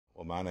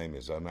Well, my name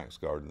is Max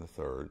Gardner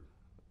III.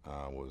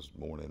 I was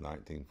born in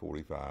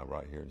 1945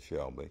 right here in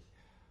Shelby.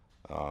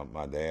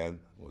 My dad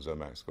was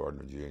Max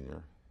Gardner Jr.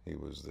 He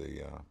was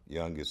the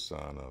youngest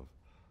son of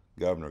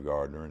Governor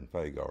Gardner and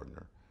Fay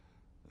Gardner.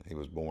 He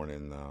was born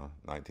in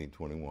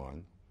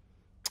 1921.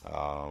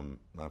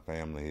 My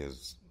family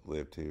has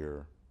lived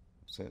here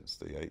since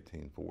the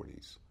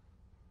 1840s.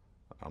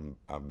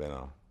 I've been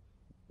a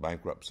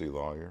bankruptcy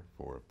lawyer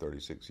for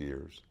 36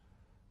 years,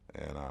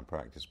 and I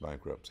practice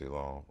bankruptcy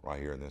law right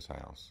here in this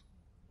house,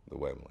 the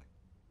Webley.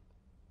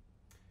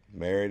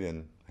 Married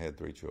and had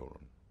 3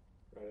 children.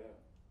 Right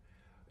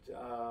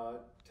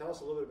out. Tell us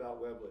a little bit about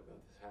Webley,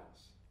 about this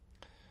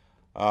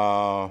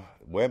house.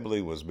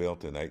 Webley was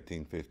built in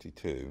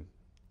 1852.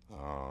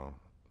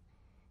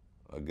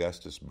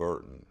 Augustus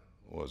Burton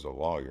was a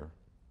lawyer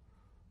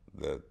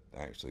that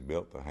actually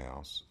built the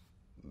house.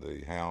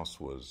 The house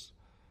was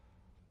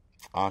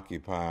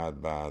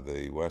occupied by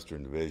the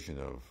Western Division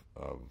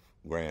of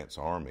Grant's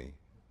Army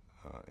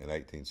in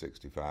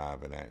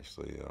 1865 and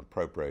actually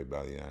appropriated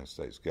by the United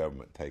States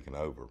government, taken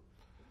over,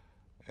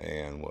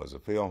 and was a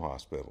field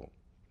hospital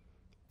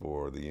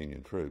for the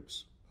Union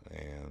troops.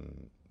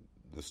 And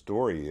the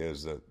story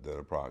is that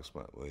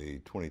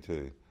approximately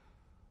 22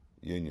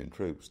 Union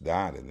troops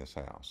died in this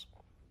house.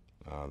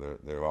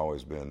 There have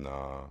always been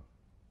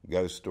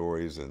ghost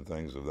stories and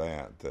things of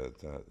that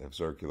have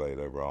circulated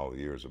over all the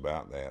years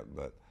about that,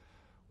 but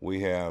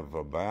we have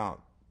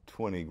about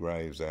 20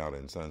 graves out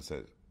in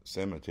Sunset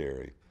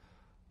Cemetery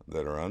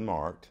that are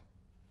unmarked,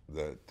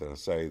 that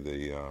say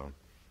the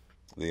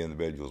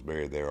individuals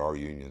buried there are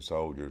Union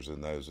soldiers,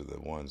 and those are the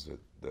ones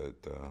that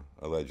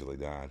allegedly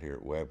died here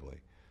at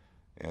Webley.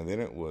 And then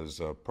it was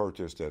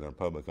purchased at a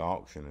public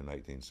auction in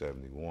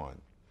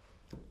 1871.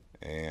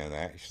 And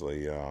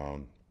actually,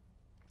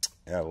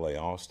 Adelaide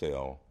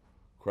Austell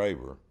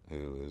Craver,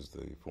 who is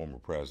the former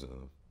president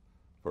of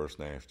First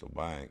National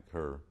Bank,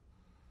 her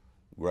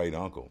great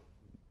uncle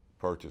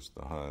purchased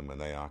the home, and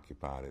they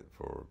occupied it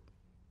for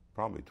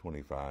probably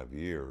 25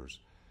 years.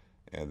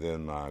 And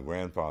then my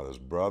grandfather's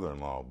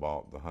brother-in-law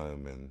bought the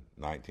home in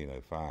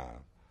 1905,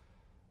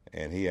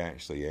 and he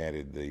actually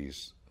added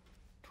these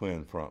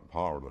twin front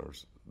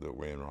parlors that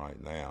we're in right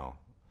now,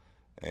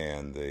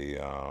 and the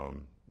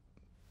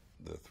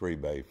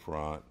 3-bay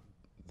front,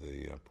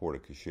 the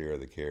porte-cochere,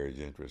 the carriage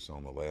entrance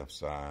on the left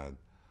side,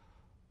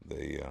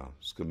 the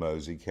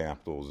Scamozzi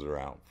capitals that are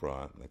out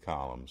front, the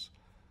columns.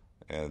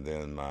 And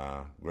then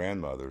my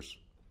grandmother's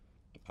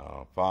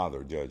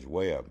father, Judge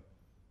Webb,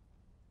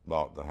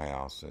 bought the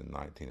house in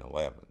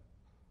 1911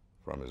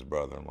 from his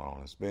brother-in-law,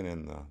 and it's been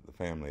in the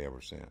family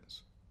ever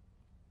since.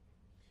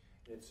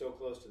 It's so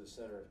close to the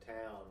center of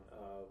town.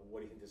 What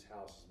do you think this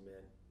house has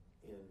meant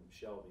in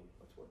Shelby?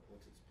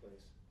 What's its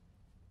place?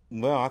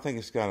 Well, I think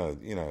it's got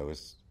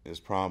it's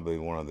probably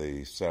one of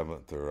the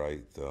 7th or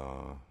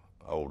 8th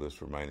oldest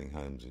remaining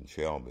homes in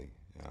Shelby.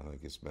 I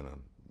think it's been a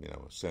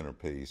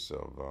centerpiece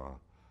of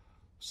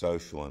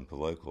social and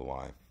political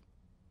life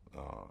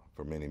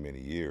for many, many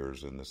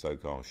years, and the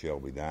so-called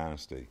Shelby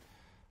Dynasty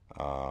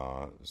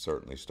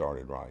certainly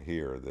started right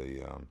here.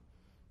 The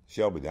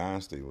Shelby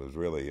Dynasty was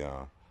really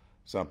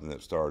something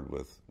that started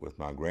with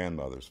my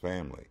grandmother's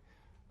family.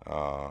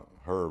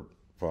 Her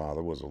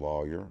father was a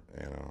lawyer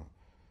and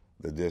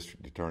the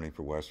district attorney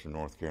for Western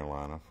North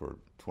Carolina for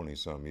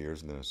 20-some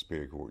years, and then a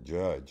Superior Court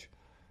judge.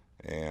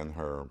 And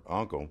her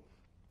uncle,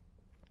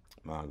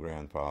 my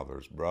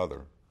grandfather's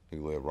brother,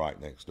 who lived right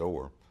next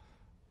door,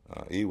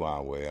 E.Y.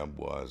 Webb,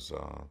 was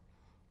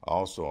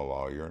also a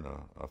lawyer and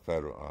a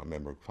federal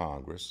member of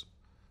Congress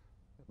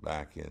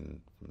back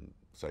in,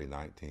 say,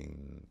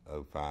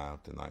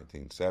 1905 to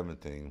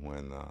 1917,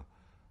 when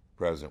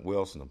President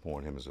Wilson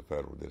appointed him as a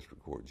federal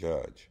district court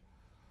judge.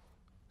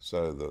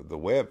 So the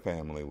Webb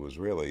family was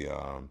really,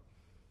 one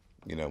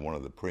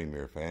of the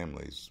premier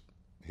families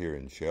here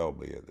in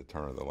Shelby at the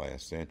turn of the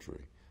last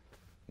century.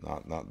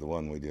 Not the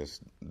one we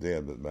just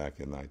did, but back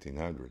in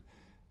 1900.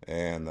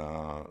 And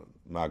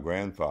my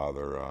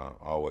grandfather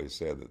always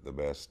said that the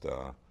best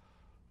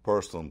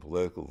personal and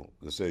political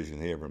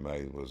decision he ever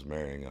made was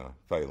marrying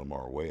Fay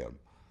Webb.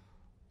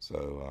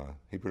 So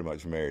he pretty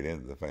much married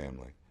into the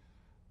family,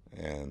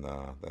 and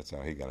that's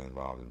how he got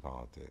involved in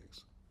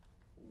politics.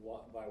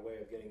 By way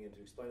of getting into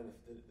explaining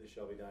the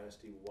Shelby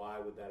Dynasty, why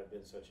would that have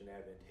been such an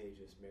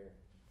advantageous marriage?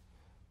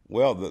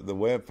 Well, the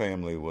Webb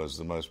family was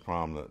the most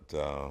prominent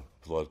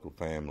political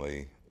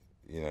family,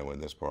 in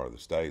this part of the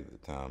state at the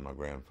time. My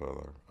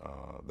grandfather,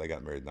 they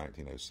got married in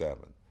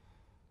 1907.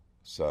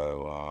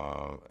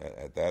 So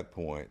at that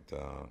point,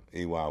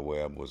 E.Y.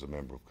 Webb was a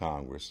member of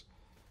Congress,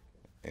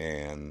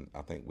 and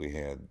I think we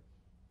had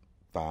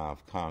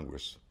 5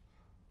 Congress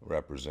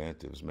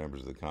representatives,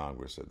 members of the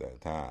Congress at that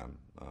time.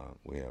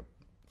 We have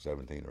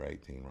 17 or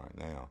 18 right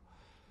now.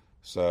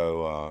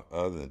 So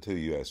other than 2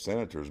 U.S.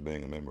 senators,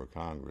 being a member of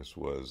Congress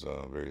was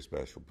a very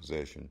special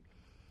position.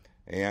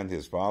 And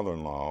his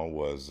father-in-law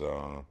was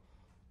a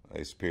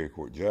Superior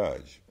Court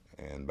judge.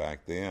 And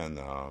back then,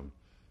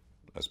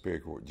 a Superior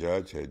Court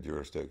judge had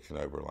jurisdiction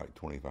over like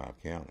 25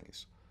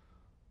 counties.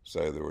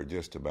 So there were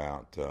just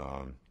about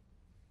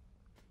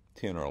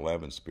 10 or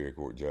 11 Superior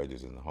Court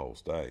judges in the whole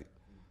state.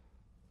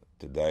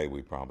 Today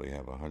we probably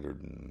have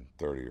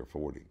 130 or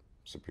 40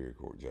 Superior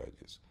Court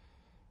judges.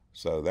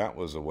 So that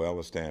was a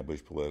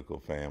well-established political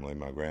family.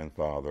 My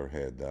grandfather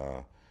had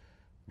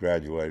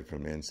graduated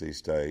from NC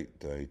State.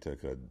 He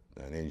took an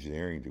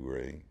engineering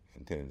degree,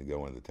 intended to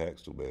go into the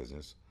textile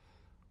business.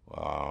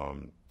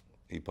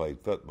 He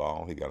played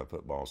football. He got a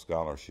football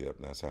scholarship,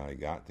 and that's how he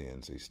got to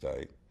NC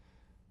State.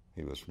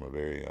 He was from a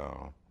very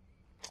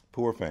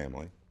poor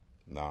family,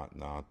 not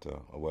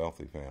a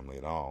wealthy family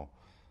at all.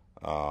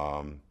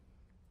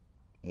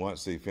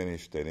 Once he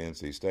finished at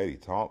NC State, he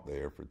taught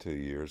there for 2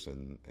 years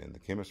in the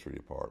chemistry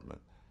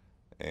department,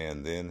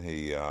 and then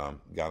he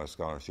got a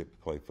scholarship to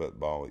play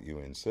football at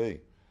UNC.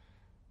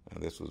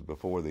 And this was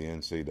before the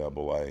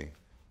NCAA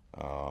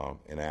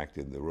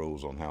enacted the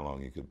rules on how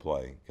long you could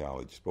play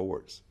college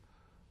sports.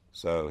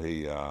 So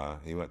he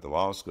went to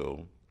law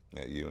school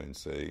at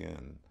UNC,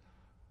 and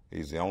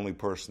he's the only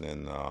person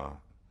and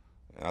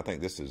I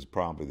think this is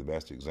probably the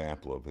best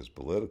example of his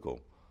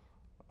political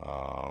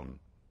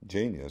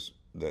genius,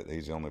 that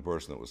he's the only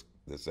person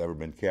that's ever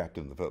been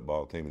captain of the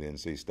football team at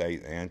NC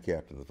State and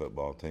captain of the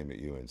football team at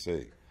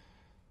UNC.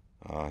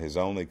 His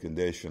only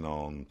condition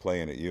on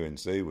playing at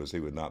UNC was he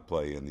would not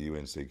play in the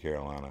UNC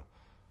Carolina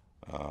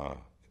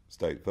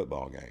state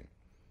football game,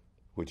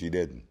 which he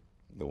didn't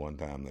the one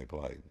time they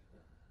played.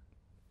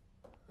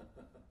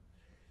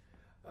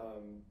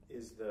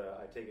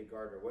 I take it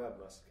Gardner Webb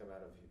must come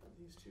out of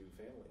these two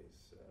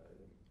families.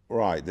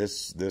 Right.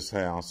 This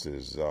house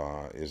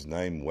is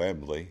named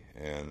Webley,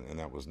 and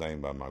that was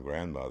named by my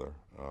grandmother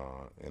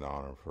in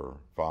honor of her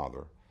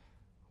father.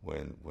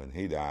 When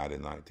he died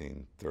in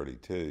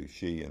 1932,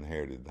 she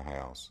inherited the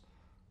house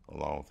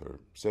along with her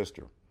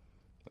sister,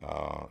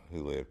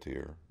 who lived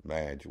here,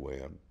 Madge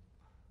Webb,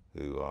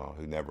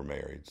 who never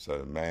married.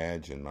 So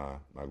Madge and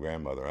my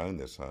grandmother owned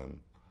this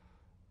home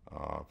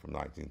from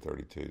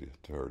 1932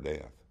 to her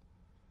death.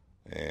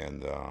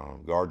 And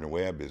Gardner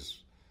Webb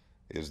is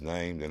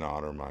named in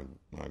honor of my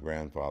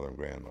grandfather and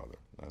grandmother.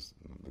 That's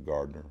the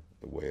Gardner,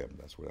 the Webb,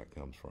 that's where that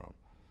comes from.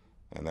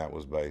 And that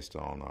was based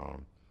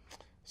on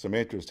some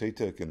interest he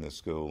took in the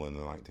school in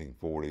the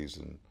 1940s,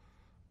 and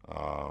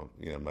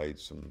made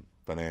some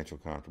financial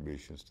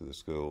contributions to the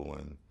school,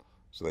 and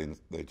so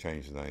they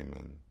changed the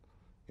name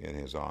in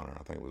his honor.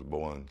 I think it was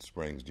Boylan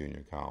Springs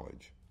Junior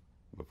College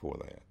before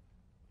that.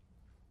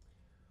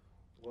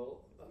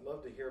 Well, I'd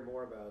love to hear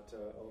more about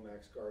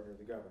Omax Gardner,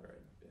 the governor,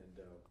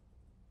 and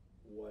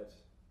what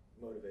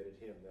motivated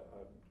him. I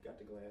got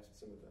to glance at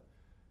some of the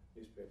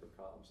newspaper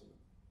columns in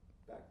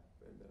the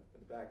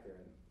back there,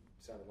 and it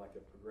sounded like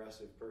a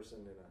progressive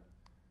person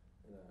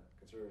in a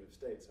conservative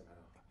state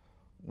somehow.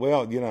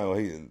 Well,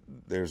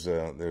 there's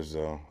a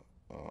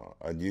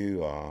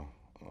new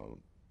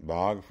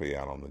biography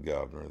out on the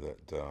governor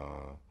that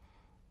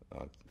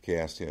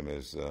cast him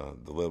as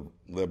the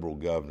liberal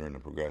governor in a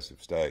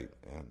progressive state,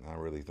 and I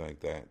really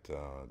think that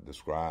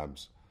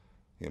describes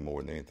him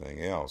more than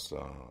anything else.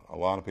 A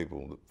lot of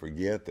people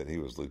forget that he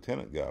was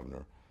lieutenant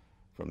governor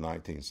from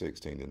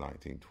 1916 to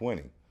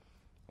 1920.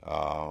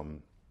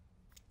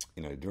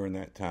 During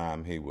that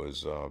time, he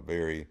was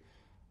very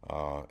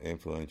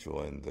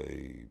influential in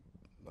the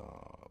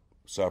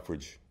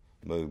suffrage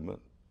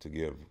movement to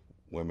give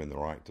women the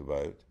right to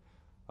vote.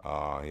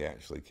 He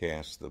actually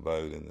cast the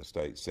vote in the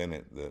state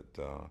Senate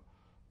that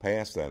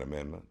passed that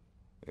amendment.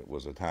 It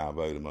was a tie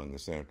vote among the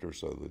senators,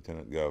 so the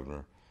lieutenant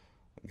governor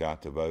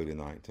got to vote in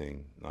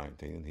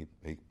 1919, and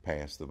he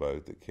passed the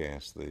vote that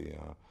cast the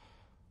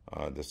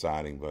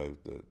deciding vote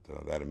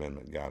that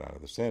amendment got out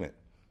of the Senate.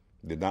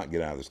 It did not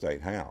get out of the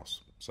state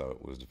house, so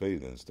it was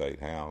defeated in the state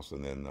house,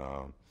 and then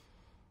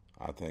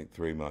I think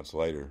 3 months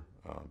later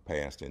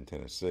passed in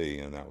Tennessee,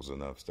 and that was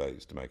enough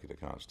states to make it a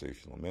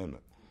constitutional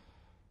amendment.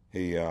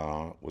 He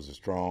was a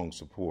strong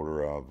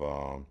supporter of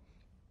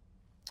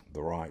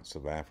the rights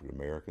of African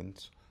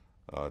Americans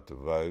to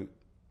vote.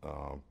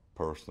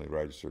 Personally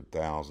registered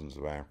thousands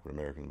of African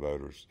American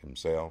voters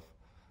himself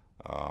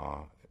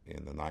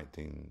in the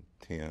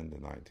 1910 to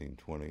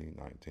 1920,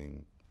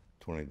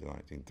 1920 to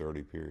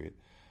 1930 period.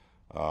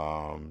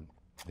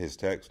 His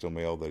textile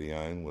mill that he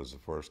owned was the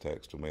first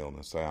textile mill in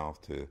the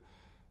South to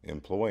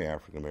employ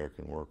African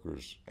American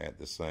workers at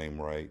the same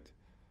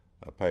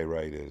pay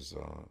rate as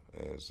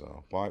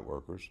white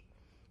workers.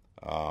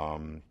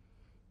 When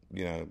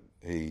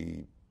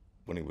he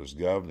was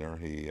governor,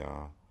 he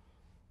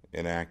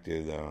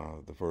enacted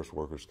the first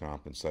workers'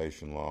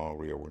 compensation law,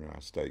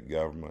 reorganized state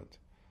government,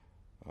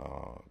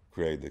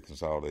 created the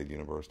Consolidated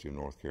University of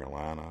North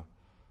Carolina,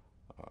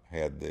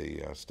 had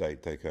the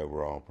state take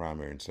over all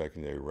primary and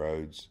secondary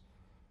roads,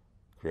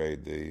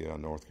 created the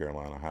North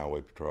Carolina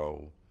Highway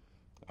Patrol,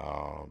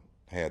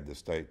 had the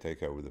state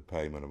take over the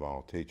payment of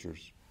all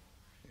teachers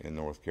in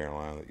North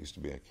Carolina. That used to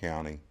be a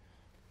county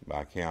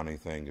by county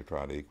thing to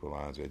try to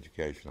equalize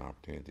education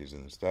opportunities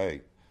in the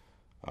state.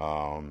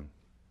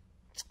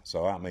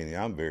 So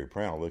I'm very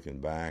proud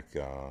looking back,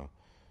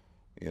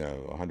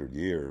 100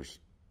 years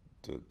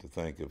to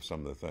think of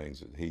some of the things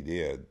that he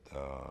did,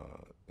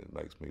 it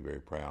makes me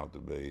very proud to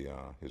be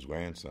his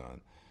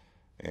grandson.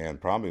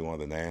 And probably one of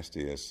the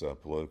nastiest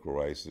political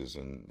races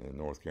in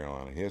North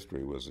Carolina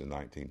history was in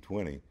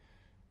 1920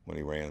 when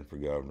he ran for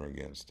governor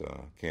against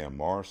Cam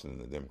Morrison in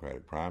the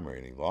Democratic primary,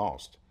 and he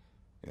lost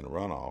in a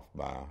runoff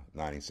by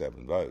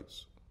 97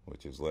 votes,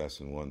 which is less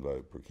than one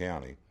vote per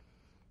county.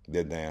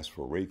 Didn't ask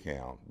for a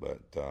recount, but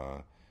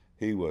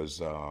he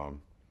was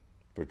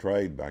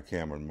portrayed by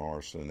Cameron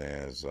Morrison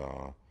as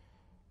a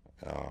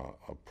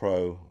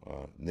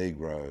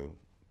pro-Negro,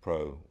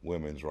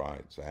 pro-women's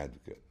rights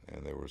advocate.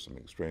 And there were some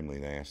extremely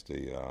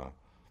nasty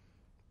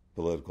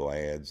political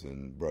ads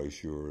and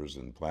brochures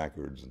and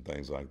placards and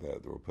things like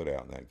that were put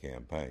out in that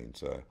campaign.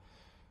 So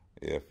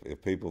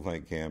if people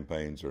think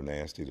campaigns are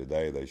nasty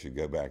today, they should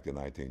go back to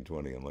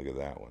 1920 and look at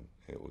that one.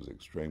 It was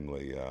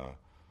extremely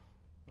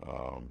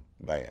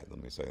bad,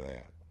 let me say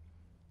that.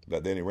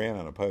 But then he ran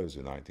unopposed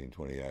in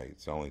 1928.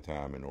 It's the only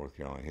time in North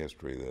Carolina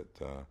history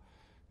that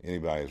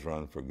anybody has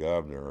run for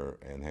governor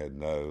and had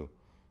no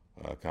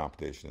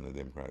competition in the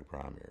Democratic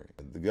primary.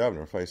 The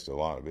governor faced a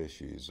lot of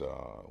issues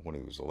when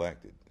he was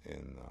elected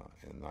in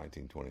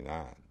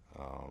 1929.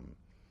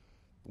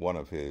 One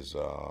of his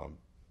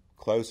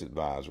close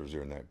advisors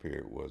during that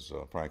period was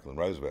Franklin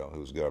Roosevelt, who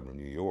was governor of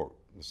New York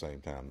at the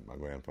same time my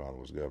grandfather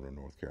was governor of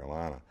North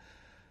Carolina.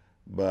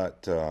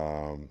 But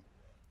I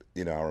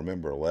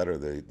remember a letter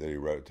that he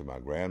wrote to my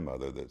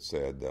grandmother that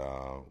said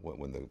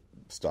when the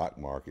stock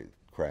market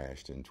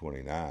crashed in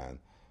 '29,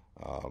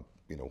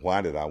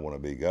 why did I want to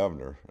be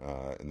governor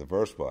in the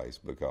first place?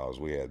 Because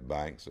we had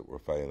banks that were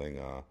failing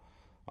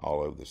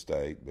all over the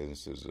state,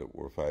 businesses that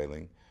were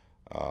failing.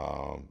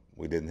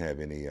 We didn't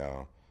have any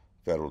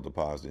Federal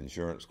Deposit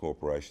Insurance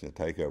Corporation to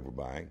take over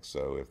banks,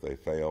 so if they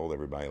failed,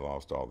 everybody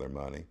lost all their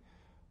money.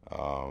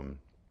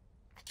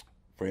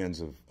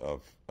 Friends of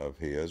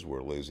his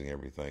were losing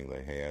everything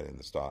they had in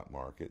the stock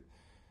market.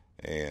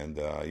 And,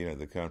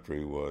 the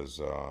country was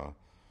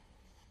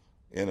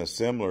in a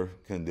similar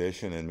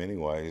condition in many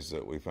ways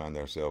that we find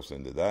ourselves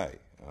in today.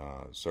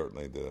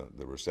 Certainly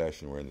the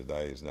recession we're in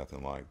today is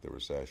nothing like the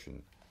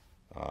recession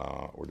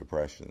or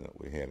depression that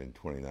we had in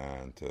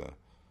 '29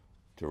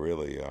 to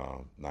really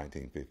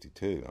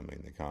 1952. I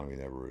mean, the economy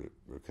never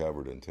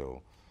recovered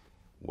until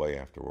way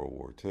after World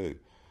War II.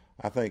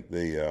 I think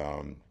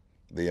the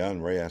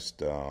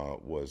unrest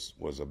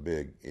was a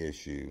big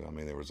issue. I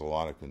mean, there was a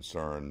lot of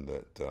concern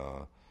that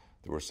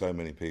there were so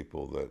many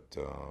people that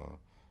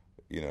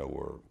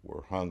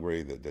were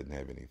hungry, that didn't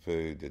have any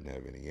food, didn't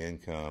have any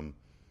income.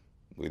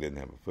 We didn't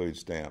have a food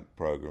stamp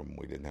program.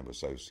 We didn't have a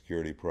Social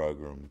Security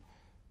program.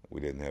 We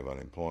didn't have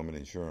unemployment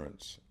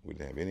insurance. We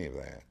didn't have any of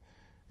that.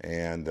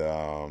 And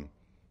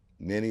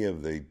many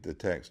of the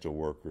textile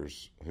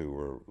workers who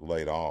were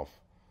laid off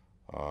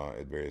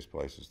at various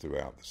places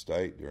throughout the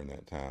state during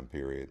that time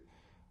period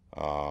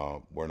we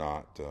were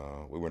not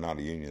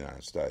a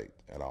unionized state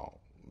at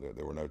all.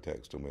 There were no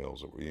textile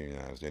mills that were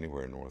unionized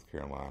anywhere in North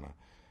Carolina.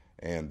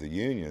 And the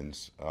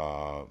unions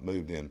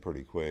moved in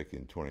pretty quick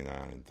in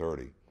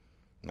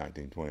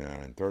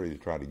 1929 and 30 to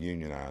try to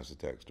unionize the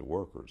textile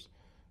workers.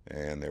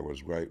 And there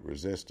was great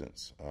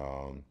resistance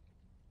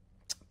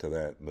to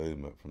that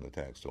movement from the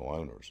textile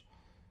owners.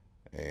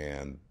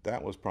 And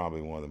that was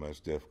probably one of the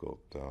most difficult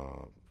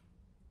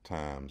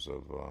times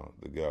of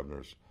the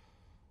governor's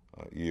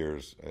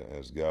years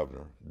as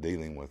governor,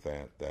 dealing with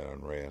that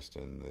unrest.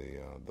 And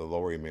the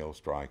Lorry Mill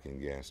strike in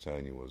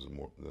Gastonia was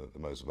the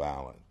most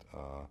violent.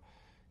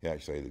 He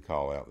actually had to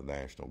call out the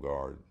National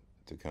Guard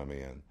to come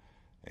in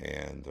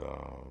and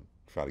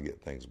try to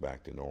get things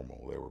back to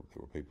normal. There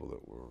were people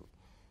that were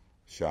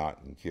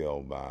shot and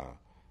killed by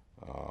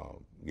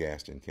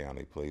Gaston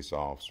County police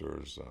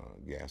officers.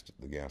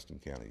 The Gaston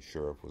County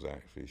sheriff was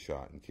actually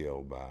shot and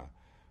killed by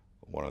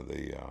one of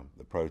the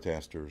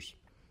protesters.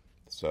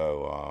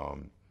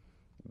 So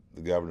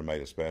the governor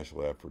made a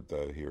special effort,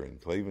 though, here in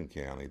Cleveland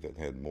County that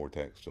had more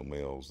textile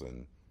mills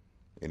than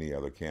any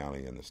other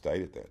county in the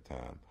state at that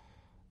time,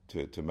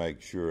 to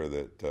make sure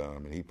that,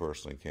 he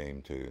personally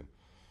came to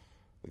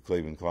the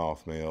Cleveland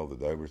Cloth Mill, the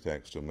Dover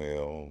Textile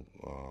Mill,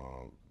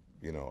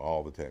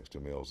 all the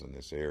textile mills in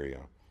this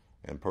area,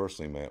 and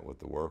personally met with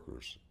the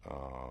workers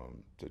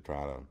to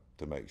try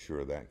to make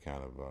sure that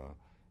kind of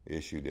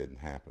issue didn't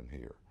happen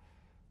here.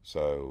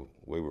 So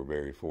we were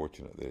very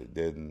fortunate that it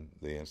didn't.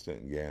 The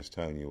incident in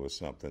Gastonia was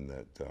something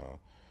that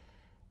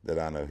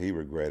I know he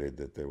regretted,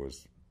 that there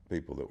was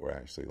people that were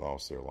actually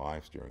lost their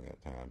lives during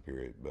that time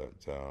period. But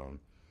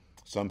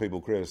some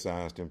people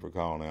criticized him for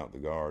calling out the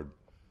Guard.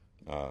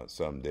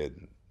 Some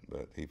didn't,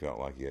 but he felt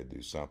like he had to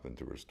do something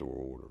to restore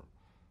order.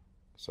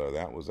 So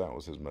that was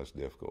his most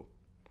difficult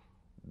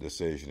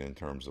decision in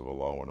terms of a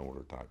law and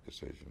order type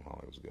decision while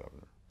he was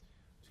governor.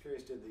 I was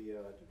curious, did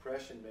the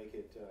Depression make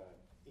it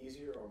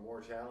easier or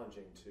more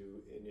challenging to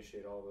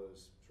initiate all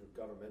those sort of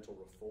governmental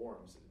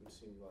reforms? It would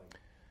seem like.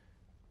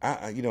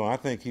 I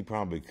think he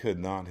probably could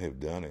not have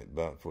done it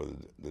but for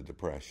the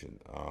Depression.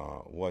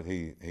 What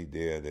he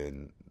did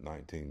in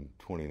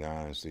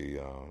 1929, she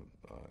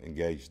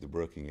engaged the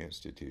Brookings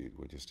Institute,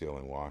 which is still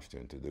in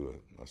Washington, to do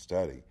a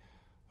study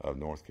of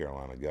North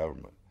Carolina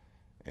government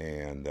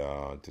and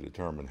to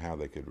determine how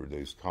they could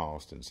reduce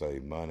cost and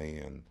save money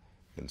and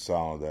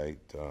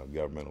consolidate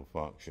governmental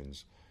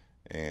functions.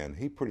 And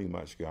he pretty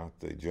much got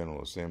the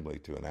General Assembly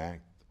to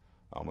enact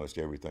almost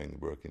everything the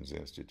Brookings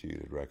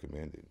Institute had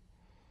recommended.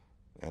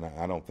 And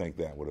I don't think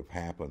that would have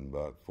happened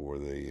but for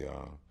the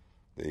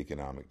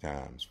economic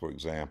times. For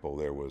example,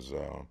 there was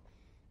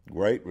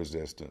great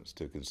resistance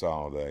to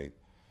consolidate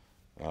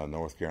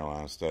North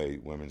Carolina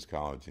State Women's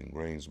College in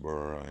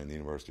Greensboro and the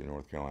University of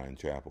North Carolina in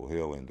Chapel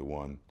Hill into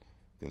one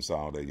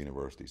consolidated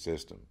university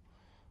system.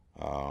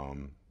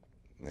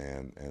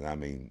 And I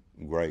mean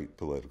great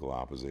political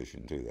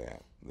opposition to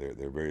that.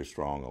 They're very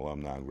strong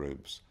alumni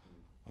groups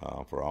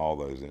for all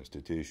those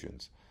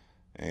institutions.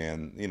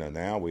 And, you know,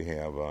 now we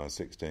have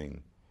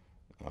 16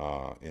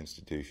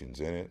 institutions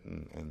in it,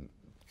 and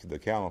the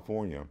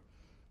California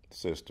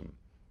system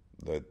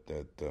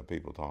that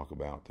people talk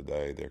about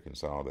today, their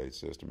consolidated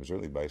system, is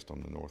really based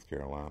on the North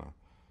Carolina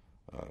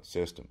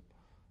system.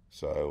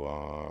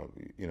 So,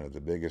 you know, the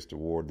biggest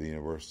award the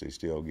university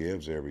still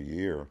gives every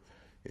year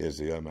is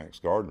the O. Max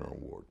Gardner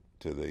Award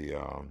to the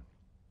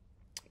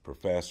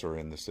professor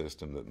in the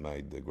system that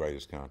made the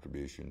greatest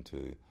contribution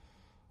to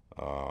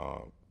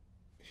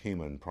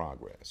human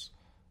progress.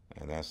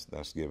 And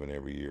that's given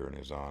every year in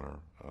his honor,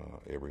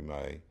 every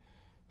May.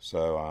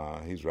 So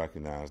he's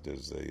recognized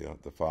as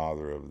the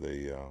father of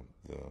the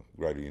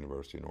Greater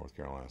University of North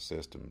Carolina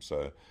system.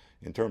 So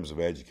in terms of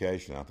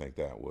education, I think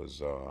that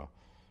was,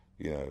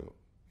 you know,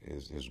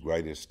 his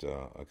greatest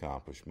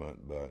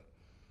accomplishment. But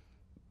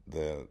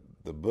the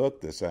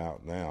book that's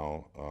out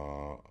now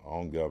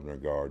on Governor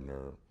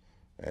Gardner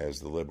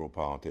as the liberal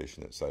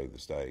politician that saved the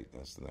state,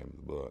 that's the name of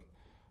the book.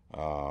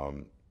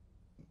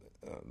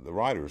 The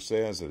writer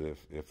says that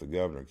if the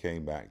governor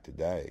came back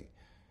today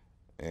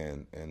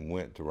and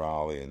went to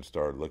Raleigh and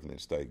started looking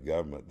at state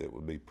government, that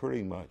would be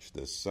pretty much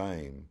the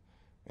same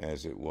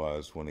as it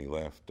was when he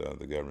left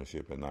the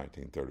governorship in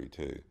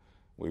 1932.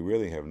 We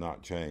really have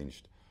not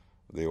changed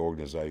the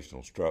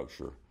organizational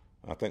structure.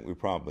 I think we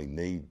probably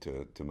need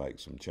to make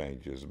some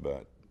changes,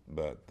 but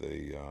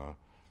the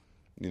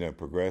you know,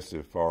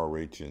 progressive,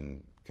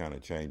 far-reaching kind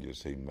of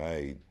changes he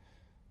made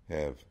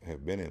have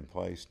been in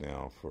place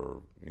now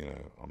for, you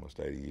know, almost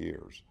 80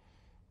 years.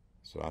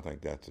 So I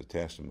think that's a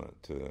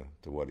testament to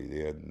what he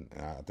did. And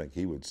I think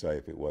he would say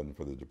if it wasn't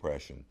for the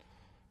Depression,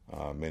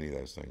 many of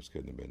those things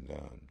couldn't have been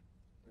done.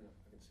 Yeah,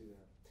 I can see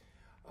that.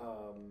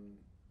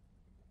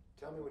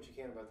 Tell me what you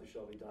can about the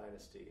Shelby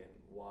Dynasty and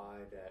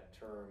why that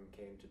term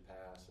came to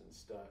pass and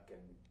stuck,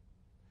 and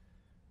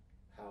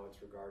how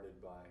it's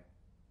regarded by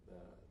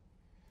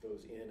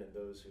those in and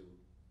those who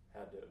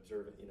had to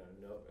observe it, you know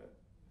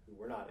who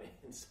were not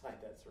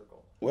inside that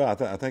circle. Well,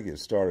 I think it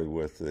started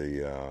with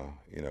the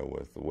you know,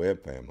 with the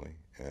Webb family,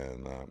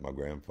 and my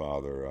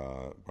grandfather,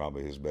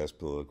 probably his best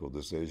political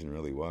decision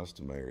really was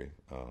to marry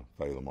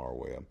Fay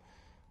Webb.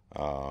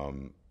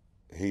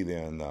 He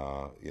then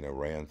you know,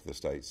 ran for the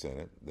state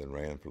senate, then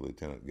ran for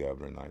lieutenant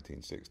governor in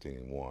 1916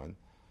 and won.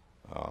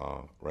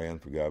 Ran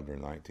for governor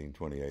in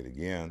 1928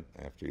 again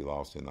after he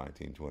lost in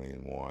 1920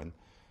 and won.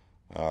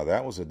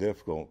 That was a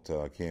difficult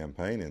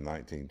campaign in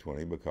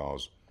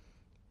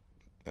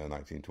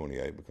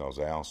 1928 because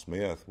Al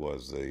Smith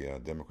was the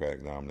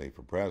Democratic nominee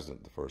for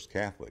president, the first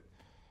Catholic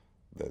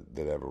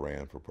that ever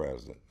ran for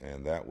president,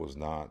 and that was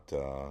not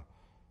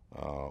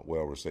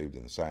well received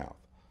in the South.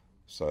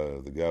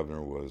 So the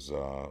governor was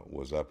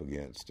up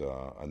against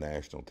a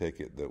national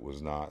ticket that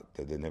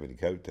didn't have any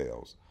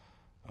coattails,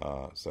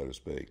 so to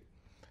speak.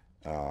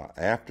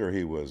 After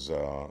he was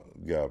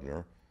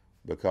governor,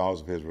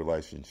 because of his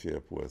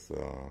relationship with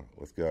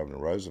Governor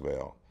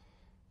Roosevelt,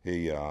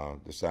 he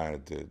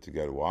decided to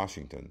go to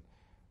Washington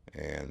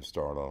and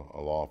start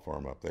a law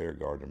firm up there,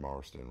 Gardner,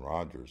 Marston, and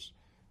Rogers,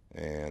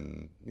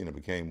 and, you know,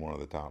 became one of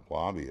the top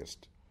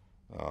lobbyists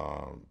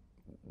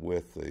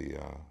with the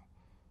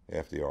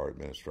FDR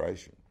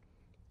administration.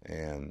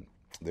 And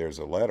there's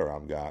a letter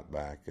I've got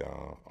back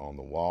on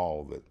the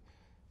wall that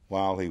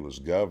while he was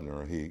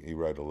governor, he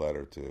wrote a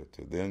letter to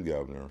then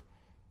Governor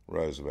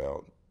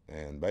Roosevelt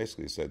and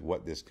basically said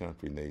what this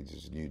country needs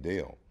is a New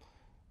Deal.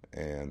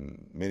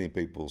 And many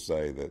people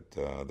say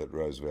that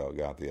Roosevelt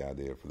got the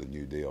idea for the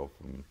New Deal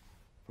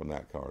from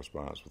that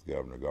correspondence with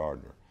Governor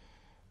Gardner.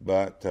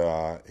 But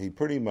he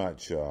pretty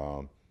much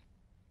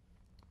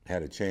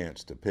had a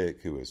chance to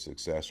pick who his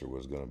successor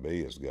was going to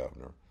be as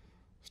governor.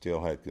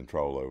 Still had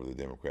control over the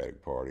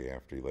Democratic Party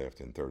after he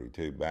left in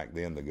 32. Back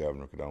then, the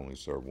governor could only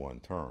serve one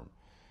term.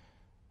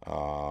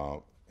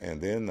 And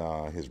then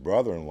his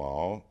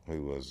brother-in-law,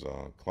 who was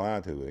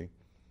Clyde Huey,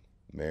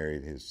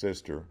 married his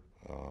sister,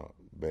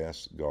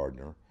 Bess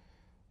Gardner,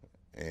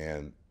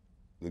 and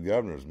the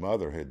governor's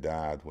mother had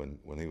died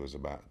when he was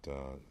about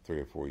 3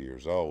 or 4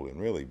 years old, and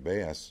really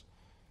Bess,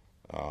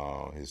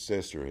 his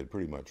sister, had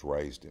pretty much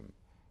raised him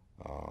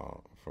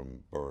from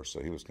birth,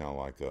 so he was kind of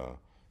like a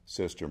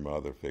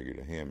sister-mother figure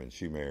to him, and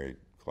she married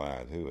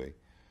Clyde Huey.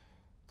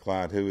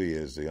 Clyde Huey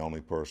is the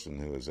only person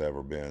who has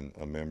ever been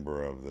a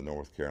member of the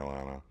North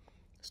Carolina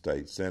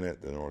State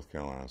Senate, the North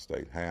Carolina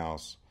State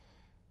House.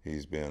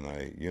 He's been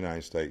a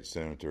United States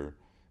Senator.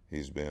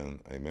 He's been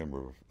a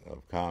member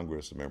of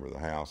Congress, a member of the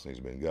House, and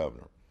he's been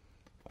governor.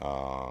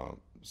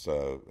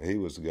 So he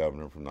was the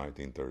governor from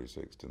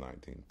 1936 to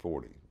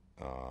 1940.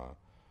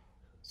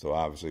 So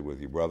obviously, with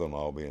your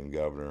brother-in-law being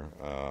governor,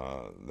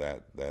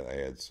 that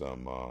adds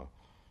some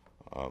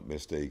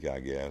mystique, I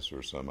guess,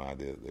 or some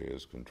idea that there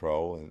is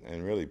control,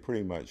 and really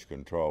pretty much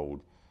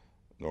controlled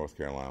North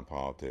Carolina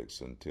politics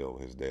until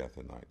his death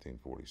in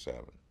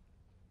 1947.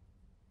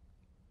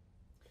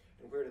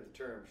 And where did the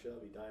term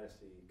Shelby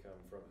Dynasty come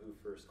from? Who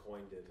first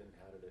coined it, and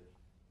how did it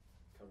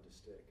come to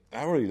stick?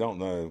 I really don't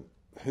know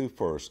who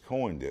first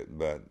coined it,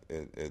 but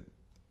it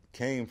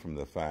came from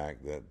the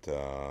fact that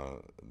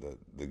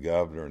the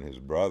governor and his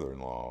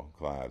brother-in-law,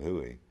 Clyde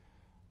Huey,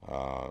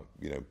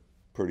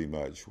 pretty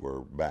much were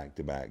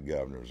back-to-back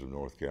governors of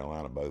North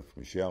Carolina, both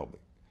from Shelby.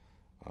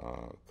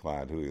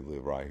 Clyde Huey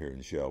lived right here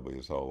in Shelby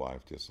his whole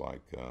life, just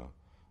like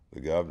the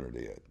governor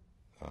did.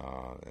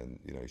 And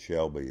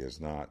Shelby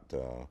is not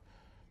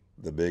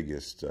the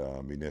biggest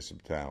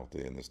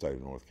municipality in the state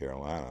of North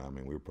Carolina. I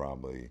mean, we're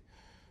probably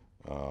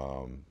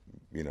not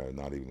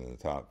even in the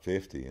top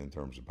 50 in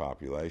terms of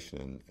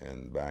population.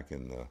 And back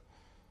in the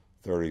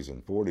 30s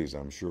and 40s,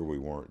 I'm sure we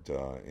weren't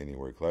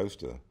anywhere close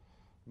to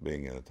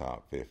being in the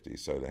top 50.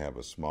 So to have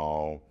a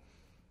small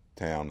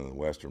town in the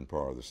western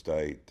part of the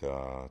state,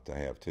 to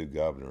have two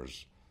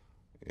governors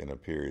in a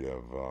period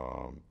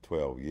of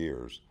 12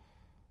 years,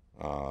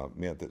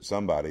 meant that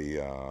somebody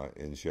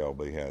in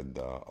Shelby had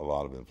a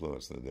lot of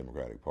influence in the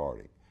Democratic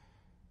Party.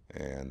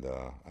 And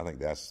I think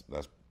that's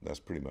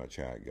pretty much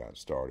how it got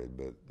started.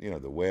 But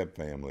the Webb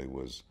family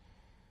was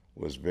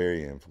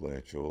very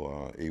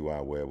influential.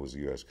 E.Y. Webb was a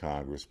U.S.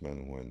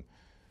 congressman. When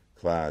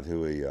Clyde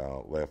Huey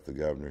left the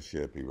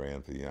governorship, he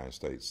ran for the United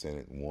States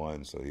Senate and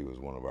won, so he was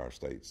one of our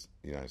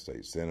United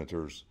States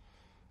senators.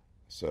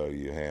 So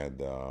you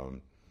had,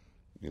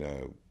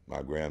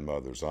 my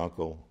grandmother's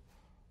uncle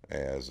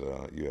as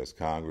a U.S.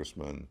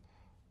 congressman.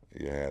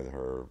 You had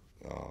her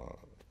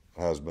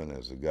husband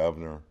as a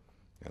governor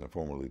and a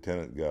former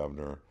lieutenant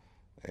governor,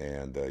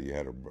 and you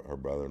had her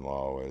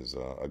brother-in-law as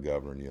a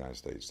governor and United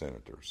States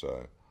senator.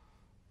 So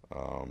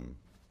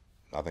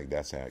I think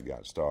that's how it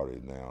got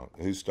started. Now,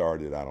 who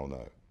started it, I don't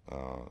know,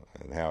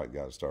 and how it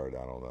got started,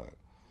 I don't know.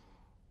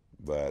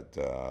 But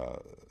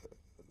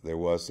there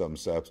was some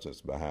substance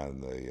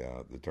behind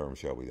the term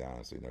Shelby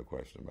Dynasty, no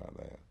question about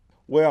that.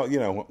 Well,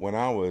 when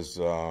I was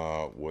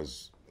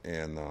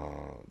in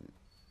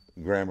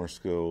grammar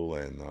school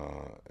and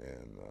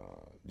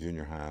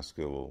junior high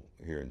school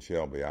here in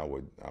Shelby, I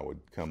would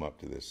come up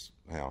to this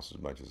house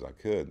as much as I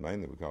could,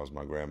 mainly because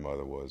my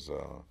grandmother was,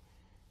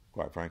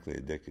 quite frankly,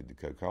 addicted to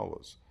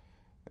Coca-Colas.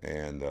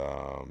 And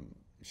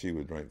she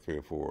would drink 3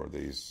 or 4 of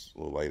these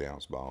little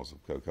 8-ounce bottles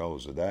of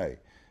Coca-Colas a day.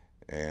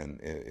 And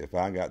if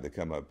I got to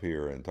come up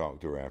here and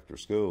talk to her after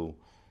school,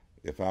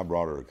 if I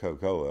brought her a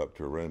Coca-Cola up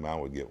to her room, I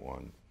would get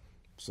one.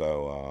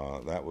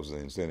 So that was the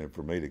incentive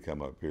for me to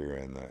come up here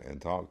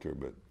and talk to her,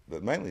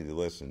 but mainly to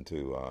listen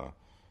to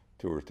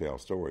her tell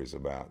stories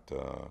about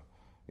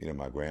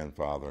my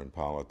grandfather and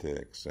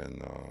politics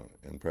and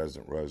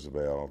President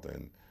Roosevelt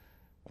and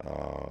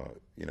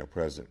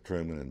President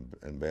Truman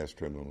and Bess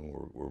Truman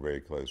were very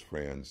close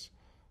friends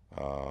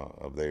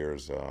of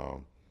theirs.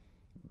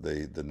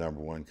 The number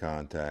one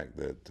contact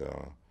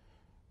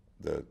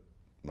that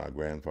my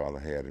grandfather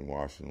had in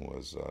Washington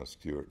was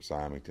Stuart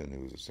Symington,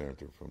 who was a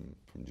senator from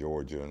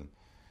Georgia,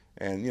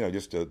 and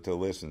just to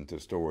listen to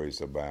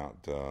stories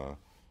about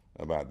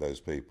those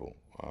people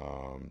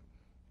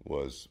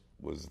was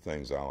the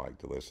things I liked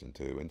to listen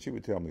to. And she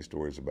would tell me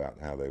stories about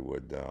how they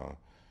would.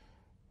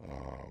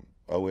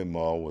 O.M.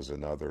 Mull was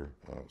another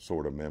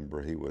sort of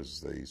member. He was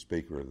the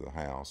Speaker of the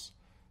House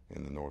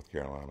in the North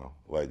Carolina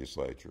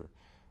legislature,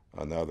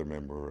 another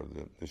member of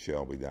the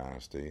Shelby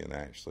Dynasty, and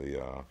actually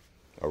a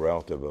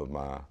relative of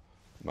my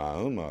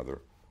own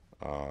mother,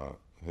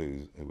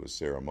 who was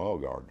Sarah Mull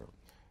Gardner.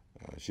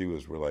 She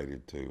was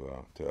related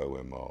to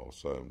O.M. Mull.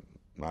 So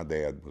my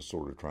dad was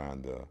sort of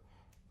trying to,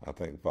 I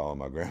think, follow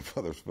my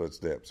grandfather's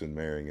footsteps in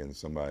marrying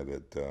somebody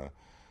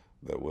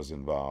that was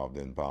involved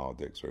in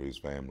politics or whose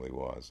family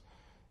was.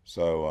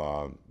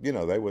 So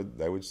they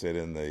would sit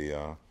in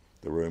the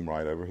room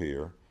right over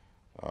here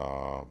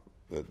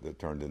that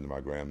turned into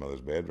my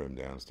grandmother's bedroom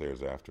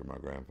downstairs after my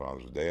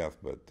grandfather's death.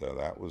 But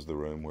that was the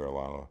room where a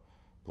lot of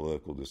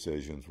political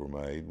decisions were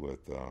made with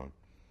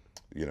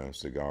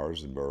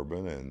cigars and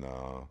bourbon and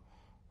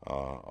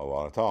a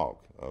lot of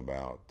talk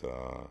about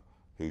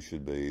who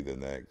should be the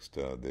next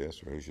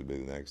this or who should be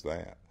the next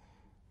that.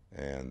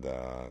 And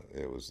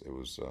it was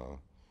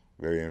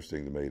very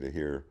interesting to me to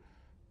hear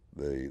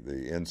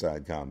the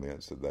inside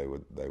comments that they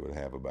would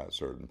have about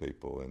certain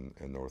people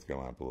in North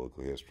Carolina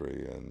political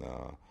history and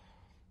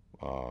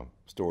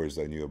stories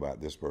they knew about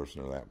this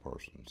person or that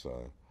person.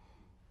 So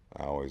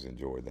I always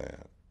enjoyed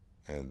that.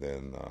 And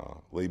then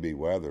Lee B.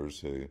 Weathers,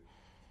 who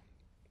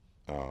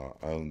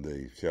owned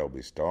the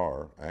Shelby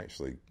Star.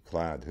 Actually,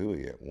 Clyde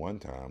Huey at one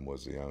time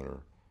was the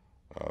owner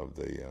of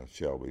the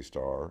Shelby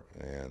Star,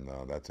 and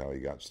that's how he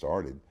got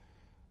started.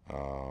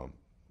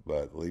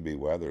 But Lee B.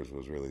 Weathers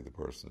was really the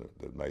person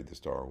that made the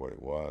Star what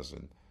it was,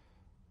 and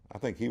I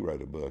think he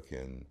wrote a book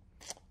in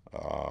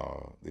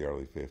the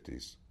early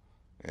 50s,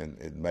 and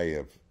it may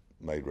have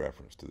made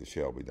reference to the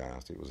Shelby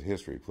Dynasty. It was a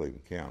history of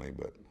Cleveland County,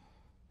 but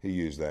he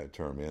used that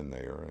term in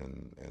there,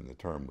 and the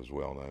term was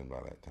well known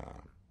by that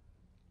time.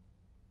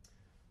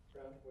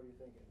 Ralph, what are you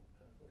thinking?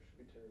 What should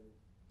we turn?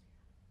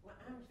 Well,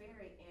 I'm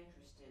very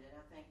interested, and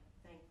I think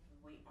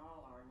we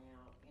all are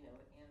now, you know,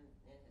 in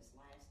his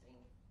lasting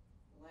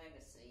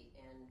legacy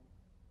and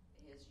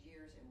his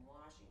years in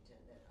Washington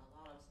that a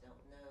lot of us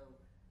don't know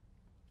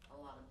a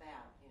lot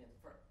about. You know,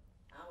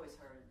 I always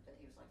heard that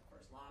he was like the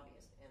first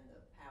lobbyist and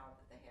the power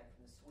that they had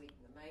from the Sweet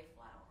and the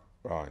Mayflower.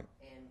 Right.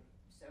 And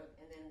so,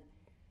 and then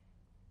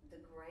the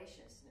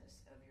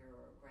graciousness of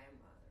your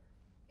grandmother,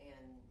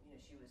 and you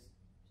know, she was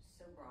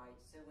so bright,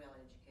 so well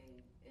educated,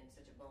 and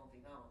such a bon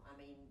vivant. I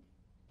mean,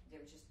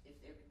 there just, if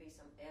there could be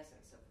some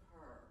essence of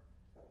her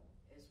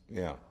as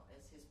well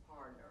as his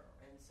partner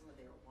and some of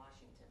their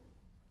Washington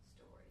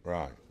stories.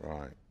 Right,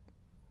 right. I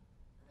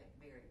think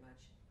very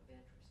much of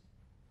interest.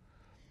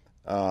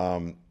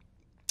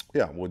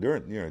 Yeah, well,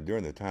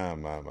 during the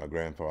time my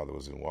grandfather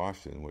was in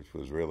Washington, which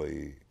was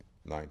really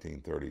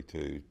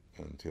 1932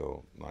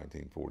 until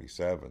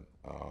 1947,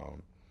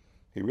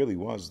 he really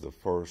was the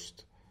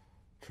first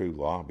true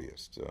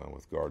lobbyist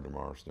with Gardner,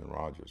 Marston, and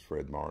Rogers.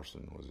 Fred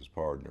Marston was his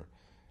partner,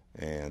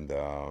 and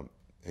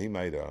he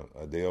made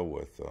a deal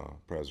with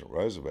President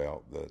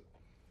Roosevelt that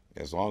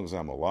as long as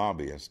I'm a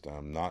lobbyist,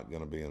 I'm not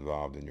going to be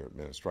involved in your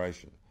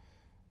administration.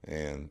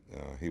 And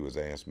he was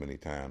asked many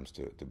times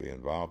to be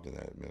involved in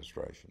that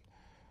administration.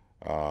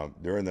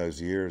 During those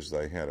years,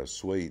 they had a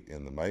suite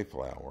in the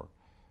Mayflower.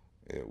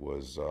 It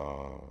was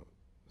on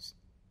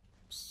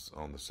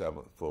the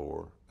 7th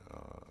floor.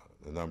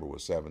 The number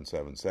was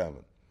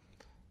 777.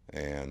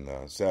 And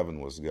 7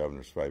 was the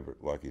governor's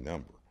favorite lucky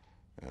number.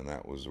 And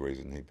that was the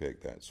reason he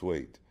picked that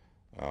suite.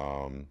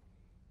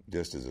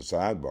 Just as a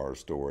sidebar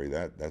story,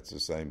 that's the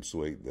same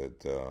suite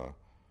that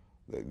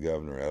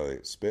Governor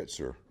Elliott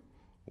Spitzer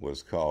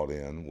was called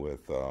in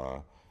with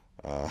a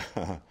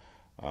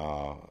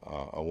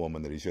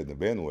woman that he shouldn't have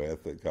been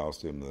with that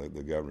cost him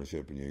the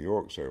governorship in New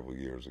York several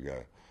years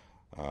ago,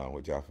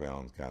 which I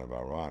found kind of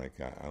ironic.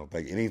 I don't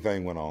think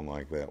anything went on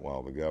like that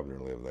while the governor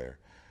lived there.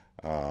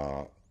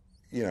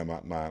 You know,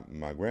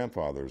 my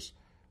grandfather's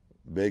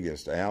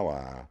biggest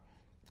ally,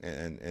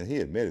 and he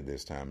admitted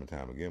this time and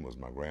time again, was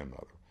my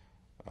grandmother.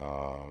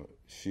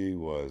 She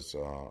was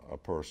a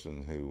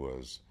person who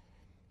was,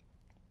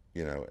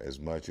 you know, as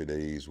much at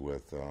ease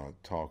with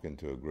talking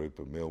to a group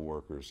of mill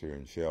workers here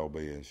in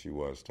Shelby as she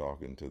was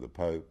talking to the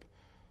Pope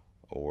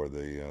or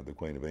the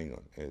Queen of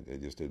England. It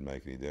just didn't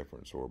make any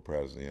difference, or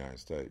President of the United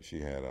States.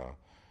 She had a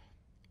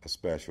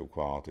special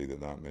quality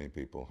that not many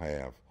people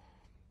have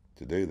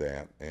to do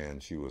that,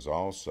 and she was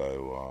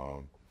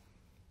also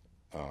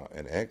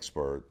an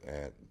expert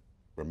at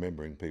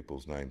remembering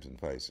people's names and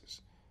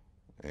faces.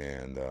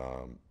 And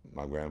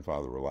my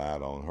grandfather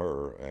relied on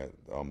her at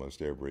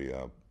almost every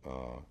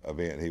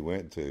event he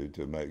went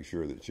to make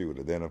sure that she would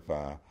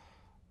identify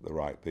the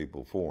right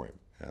people for him.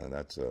 And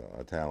that's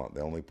a talent.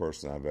 The only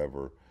person I've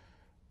ever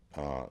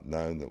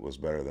known that was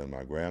better than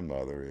my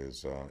grandmother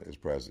is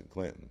President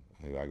Clinton,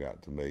 who I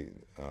got to meet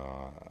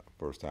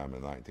first time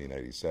in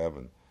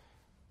 1987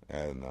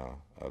 at an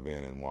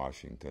event in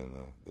Washington.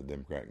 The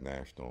Democratic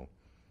National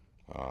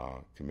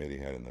Committee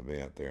had an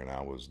event there, and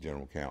I was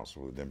general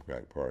counsel for the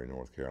Democratic Party of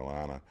North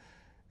Carolina.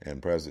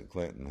 And President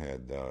Clinton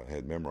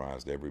had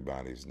memorized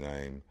everybody's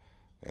name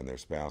and their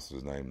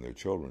spouse's name and their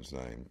children's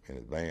name in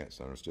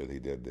advance. I understood he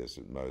did this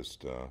at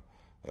most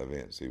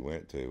events he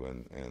went to,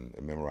 and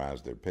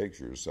memorized their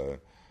pictures. So,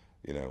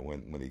 you know,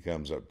 when he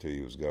comes up to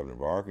you as governor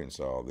of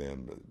Arkansas,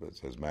 then but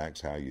says,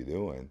 "Max, how you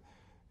doing?"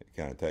 It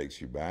kind of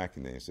takes you back,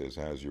 and then he says,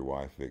 "How's your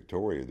wife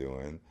Victoria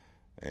doing?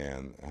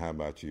 And how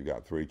about you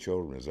got 3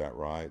 children? Is that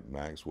right?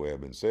 Max,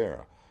 Webb, and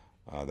Sarah."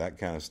 That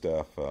kind of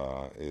stuff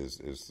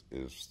is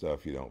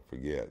stuff you don't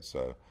forget.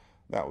 So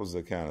that was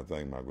the kind of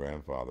thing my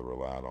grandfather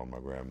relied on my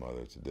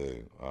grandmother to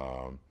do.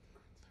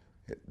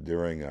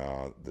 During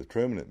the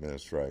Truman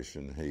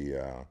administration, he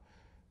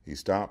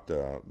stopped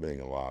being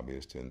a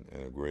lobbyist and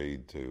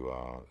agreed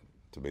to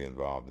be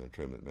involved in the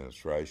Truman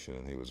administration,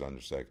 and he was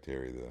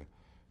Undersecretary of the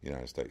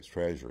United States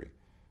Treasury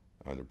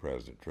under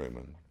President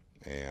Truman,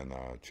 and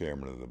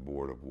chairman of the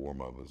Board of War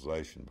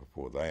Mobilization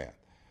before that.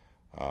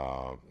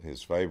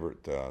 His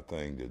favorite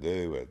thing to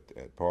do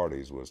at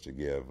parties was to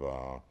give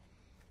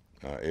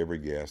every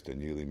guest a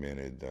newly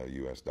minted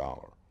U.S.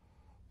 dollar.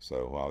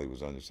 So while he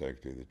was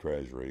Undersecretary of the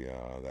Treasury,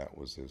 that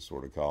was his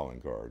sort of calling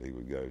card. He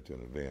would go to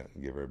an event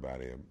and give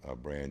everybody a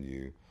brand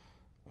new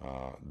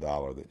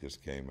dollar that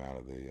just came out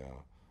of the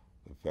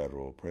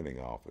federal printing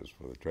office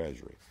for the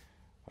Treasury.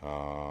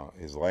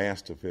 His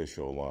last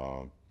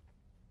official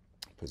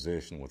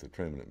position with the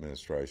Truman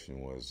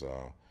administration was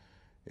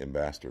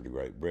ambassador to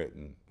Great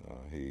Britain.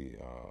 He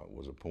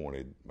was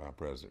appointed by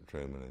President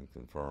Truman and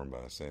confirmed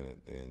by the Senate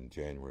in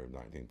January of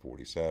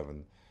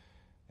 1947,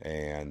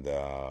 and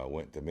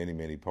went to many,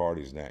 many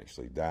parties, and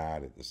actually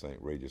died at the St.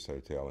 Regis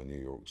Hotel in New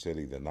York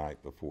City the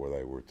night before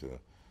they were to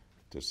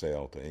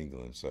sail to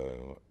England.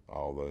 So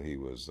although he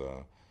was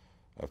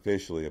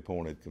officially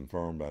appointed,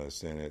 confirmed by the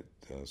Senate,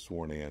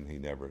 sworn in, he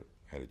never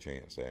had a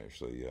chance to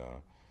actually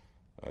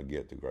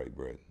get to Great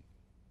Britain.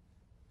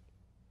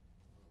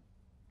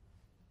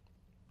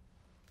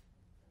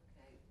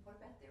 Okay, what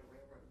about their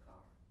railroad car?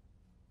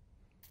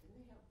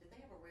 Did they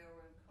have a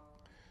railroad car?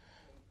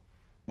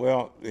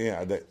 Well, yeah,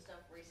 some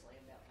stuff recently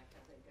about like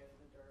how they go to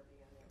the Derby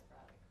in their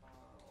private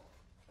car.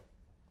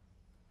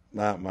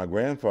 my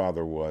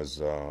grandfather was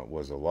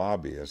a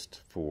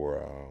lobbyist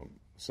for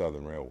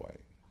Southern Railway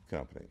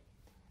Company,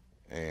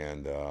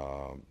 and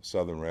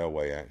Southern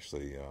Railway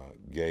actually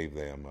gave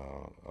them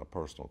a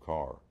personal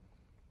car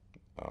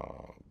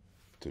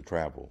to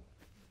travel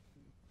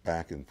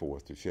back and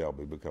forth to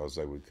Shelby, because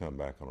they would come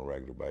back on a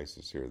regular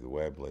basis here to the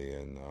Webley,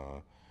 and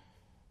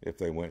if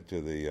they went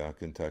to the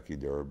Kentucky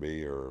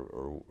Derby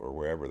or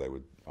wherever, they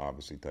would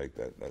obviously take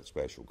that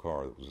special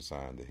car that was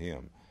assigned to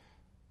him.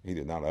 He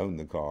did not own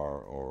the car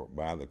or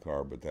buy the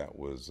car, but that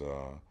was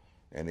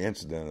an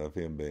incident of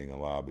him being a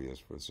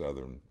lobbyist for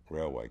Southern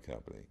Railway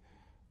Company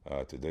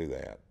to do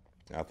that.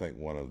 I think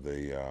one of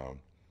the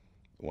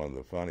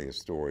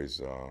funniest stories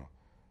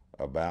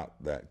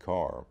about that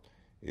car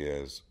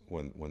is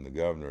when the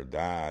governor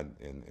died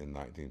in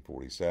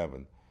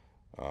 1947.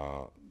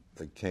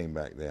 They came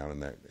back down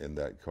in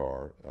that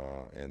car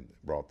and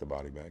brought the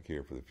body back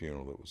here for the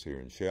funeral that was here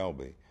in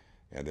Shelby,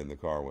 and then the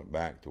car went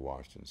back to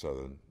Washington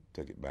Southern,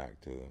 took it back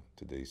to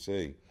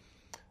D.C.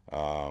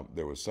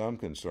 There was some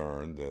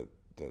concern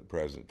that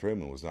President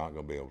Truman was not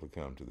going to be able to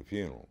come to the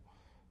funeral,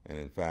 and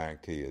in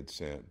fact he had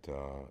sent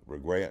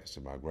regrets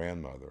to my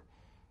grandmother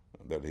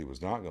that he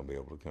was not going to be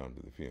able to come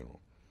to the funeral.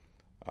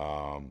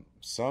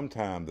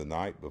 Sometime the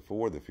night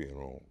before the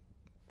funeral,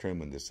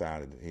 Truman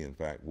decided that he in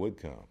fact would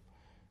come.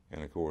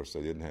 And of course,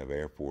 they didn't have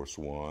Air Force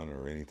One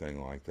or anything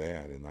like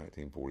that in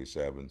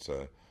 1947.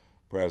 So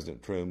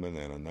President Truman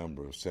and a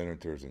number of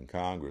senators and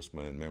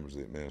congressmen and members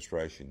of the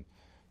administration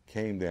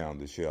came down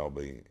to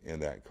Shelby in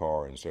that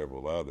car and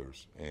several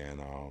others,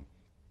 and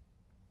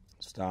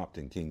stopped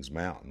in Kings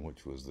Mountain,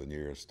 which was the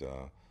nearest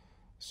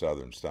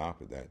southern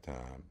stop at that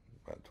time,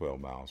 about 12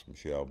 miles from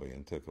Shelby,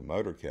 and took a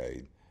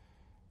motorcade,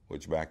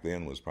 which back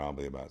then was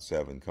probably about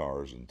 7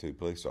 cars and 2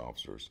 police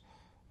officers,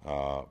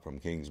 from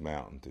Kings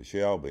Mountain to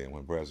Shelby. And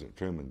when President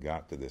Truman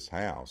got to this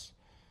house,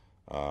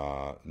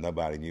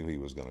 nobody knew he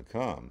was going to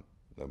come.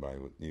 Nobody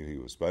knew he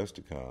was supposed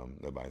to come.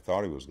 Nobody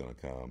thought he was going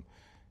to come.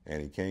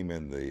 And he came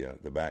in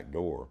the back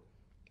door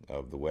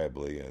of the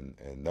Webley, and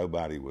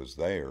nobody was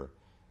there.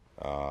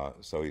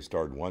 So he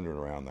started wandering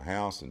around the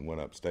house and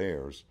went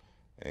upstairs.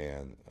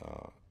 And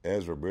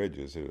Ezra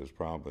Bridges, who was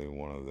probably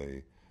one of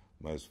the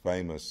most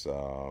famous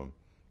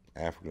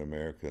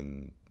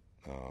African-American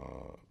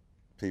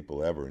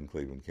people ever in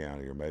Cleveland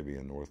County, or maybe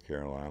in North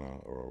Carolina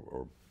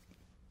or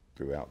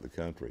throughout the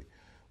country,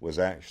 was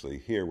actually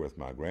here with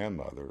my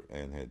grandmother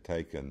and had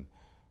taken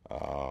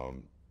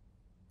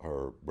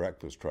her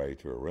breakfast tray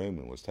to her room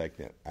and was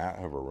taking it out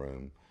of her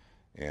room.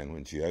 And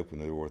when she opened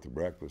the door with the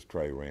breakfast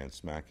tray, ran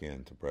smack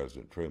into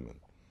President Truman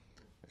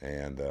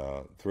and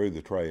threw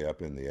the tray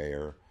up in the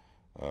air,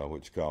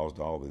 which caused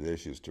all the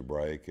dishes to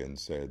break, and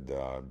said,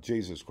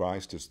 "Jesus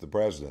Christ, it's the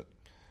president."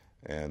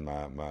 And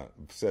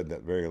said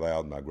that very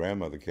loud. My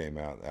grandmother came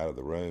out of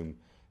the room,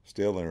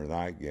 still in her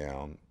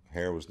nightgown.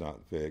 Hair was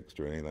not fixed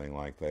or anything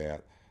like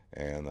that,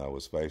 and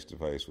was face to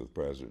face with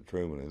President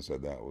Truman, and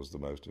said that was the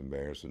most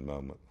embarrassing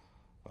moment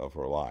of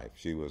her life.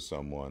 She was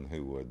someone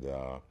who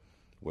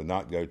would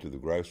not go to the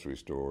grocery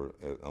store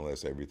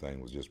unless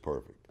everything was just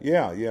perfect.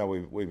 Yeah,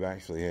 we've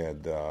actually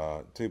had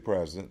 2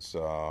 presidents.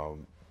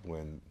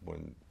 When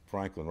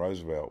Franklin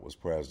Roosevelt was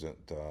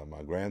president,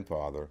 my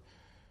grandfather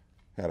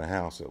had a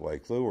house at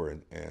Lake Lure,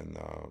 and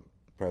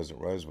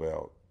President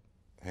Roosevelt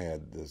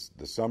had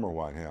the summer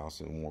White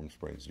House in Warm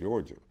Springs,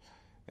 Georgia.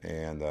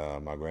 And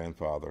my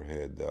grandfather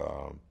had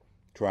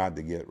tried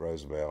to get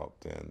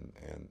Roosevelt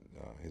and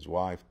his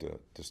wife to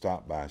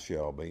stop by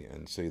Shelby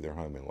and see their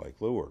home in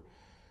Lake Lure.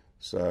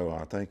 So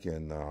I think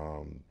in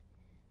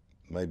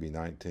maybe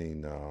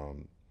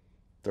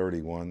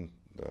 1931,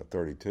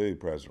 32,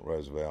 President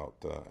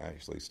Roosevelt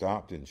actually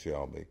stopped in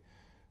Shelby.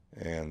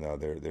 And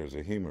there's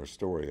a humorous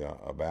story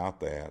about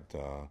that.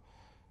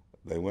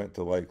 They went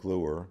to Lake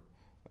Lure,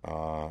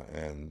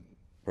 and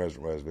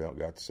President Roosevelt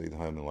got to see the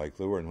home in Lake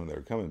Lure. And when they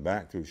were coming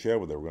back through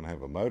Shelby, they were going to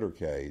have a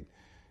motorcade.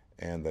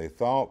 And they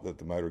thought that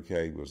the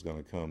motorcade was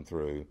going to come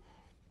through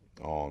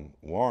on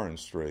Warren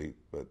Street,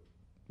 but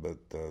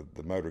the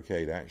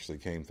motorcade actually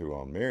came through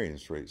on Marion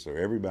Street. So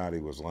everybody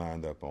was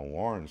lined up on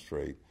Warren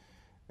Street.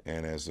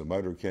 And as the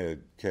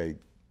motorcade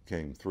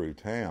came through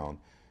town,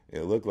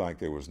 it looked like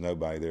there was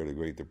nobody there to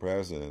greet the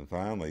president, and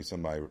finally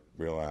somebody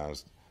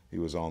realized he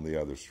was on the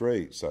other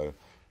street. So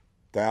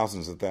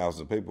thousands and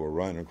thousands of people were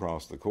running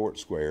across the court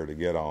square to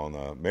get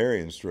on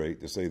Marion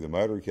Street to see the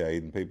motorcade,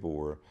 and people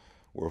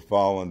were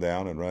falling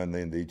down and running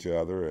into each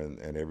other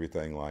and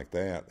everything like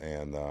that.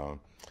 And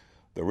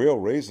the real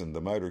reason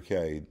the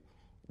motorcade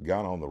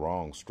got on the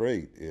wrong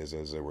street is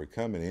as they were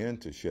coming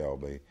into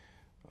Shelby,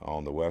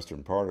 on the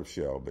western part of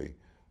Shelby,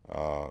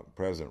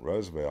 President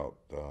Roosevelt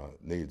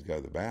needed to go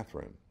to the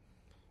bathroom.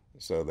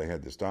 So they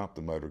had to stop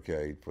the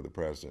motorcade for the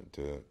president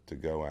to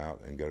go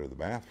out and go to the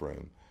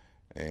bathroom,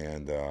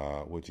 and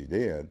which he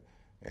did.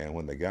 And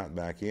when they got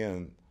back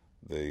in,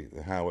 the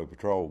highway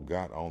patrol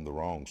got on the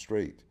wrong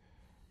street.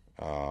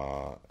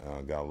 Got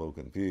a little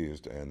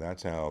confused, and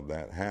that's how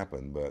that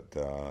happened.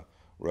 But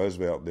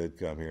Roosevelt did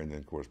come here, and then,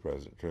 of course,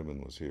 President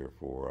Truman was here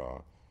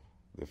for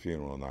the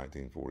funeral in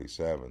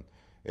 1947.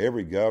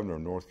 Every governor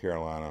of North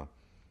Carolina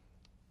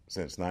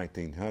since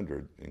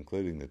 1900,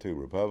 including the two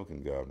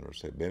Republican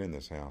governors, have been in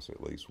this house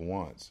at least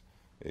once,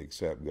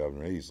 except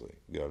Governor Easley.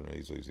 Governor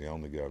Easley is the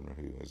only governor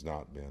who has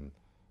not been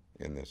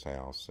in this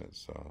house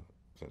since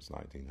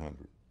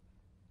 1900.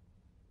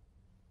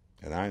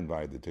 And I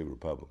invited the two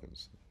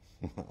Republicans.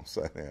 I'll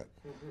say that.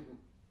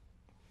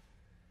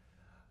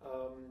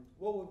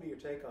 What would be your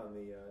take on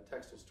the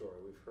textile story?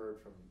 We've heard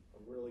from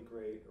a really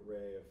great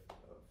array of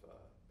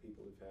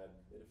people who've had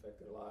it affect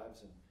their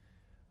lives, and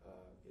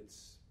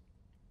it's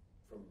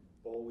from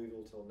boll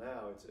weevil till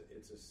now.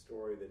 It's a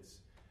story that's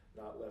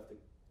not left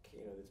that's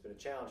been a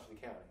challenge for the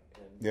county,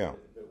 and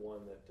but one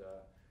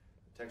that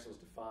textiles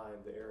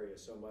defined the area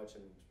so much,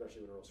 and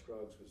especially when Earl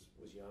Scruggs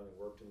was young and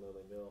worked in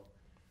Lilly Mill.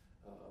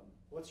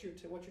 What's your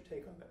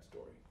take on that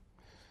story?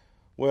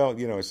 Well,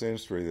 it's an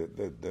industry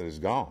that is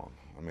gone.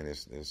 I mean,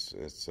 it's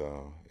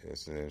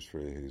an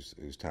industry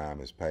whose time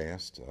has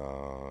passed.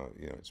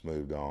 It's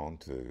moved on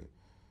to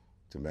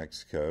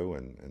Mexico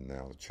and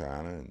now to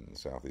China and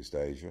Southeast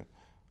Asia,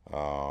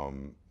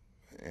 and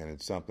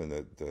it's something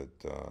that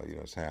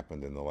has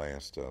happened in the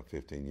last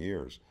 15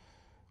 years.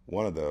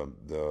 One of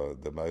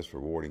the most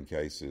rewarding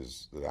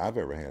cases that I've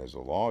ever had as a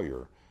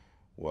lawyer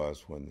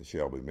was when the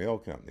Shelby Mill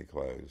Company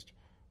closed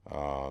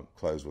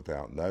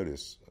without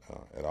notice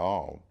at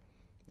all.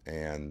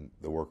 And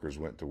the workers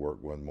went to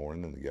work one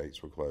morning and the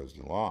gates were closed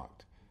and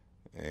locked.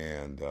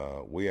 And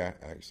we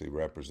actually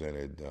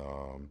represented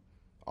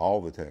all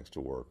the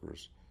textile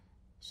workers,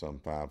 some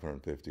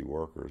 550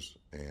 workers,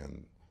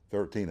 and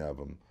 13 of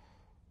them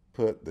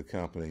put the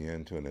company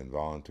into an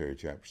involuntary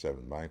Chapter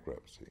 7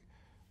 bankruptcy.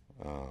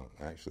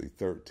 Actually,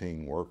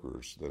 13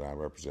 workers that I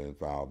represented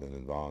filed an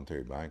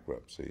involuntary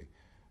bankruptcy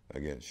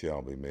against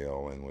Shelby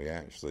Mill, and we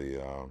actually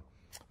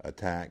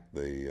attacked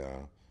the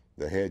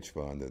hedge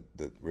fund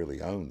that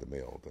really owned the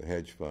mill. The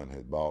hedge fund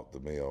had bought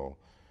the mill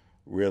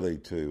really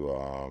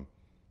to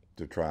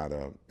try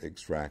to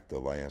extract the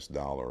last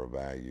dollar of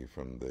value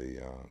from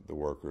the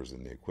workers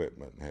and the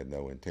equipment, and had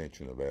no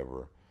intention of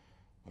ever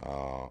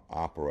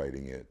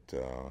operating it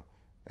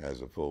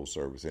as a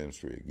full-service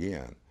industry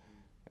again.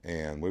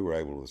 And we were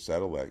able to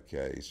settle that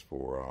case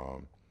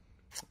for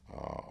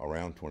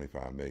around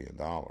 $25 million.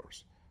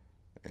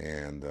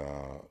 And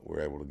we were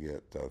able to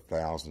get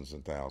thousands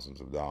and thousands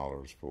of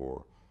dollars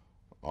for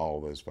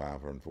all those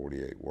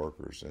 548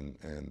 workers.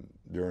 And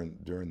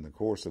during the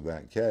course of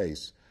that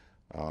case,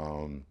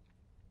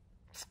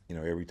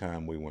 every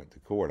time we went to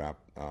court, I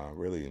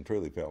really and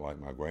truly felt like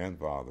my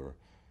grandfather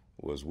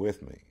was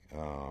with me,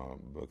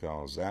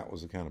 because that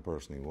was the kind of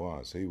person he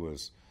was. He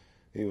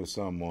was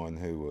someone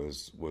who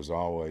was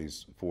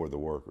always for the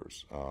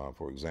workers.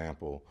 For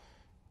example,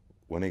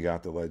 when he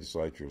got the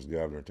legislature as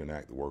governor to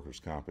enact the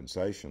workers'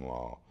 compensation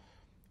law,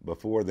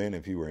 before then,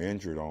 if you were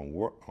injured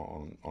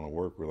on a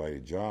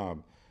work-related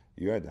job,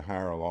 you had to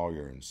hire a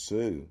lawyer and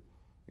sue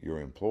your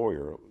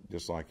employer,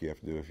 just like you have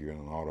to do if you're in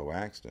an auto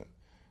accident.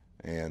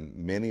 And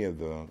many of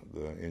the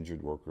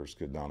injured workers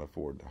could not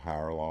afford to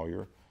hire a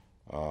lawyer.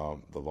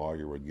 The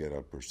lawyer would get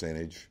a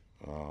percentage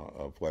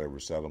of whatever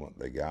settlement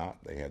they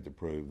got. They had to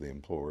prove the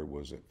employer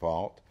was at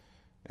fault,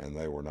 and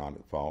they were not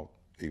at fault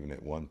even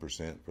at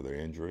 1% for their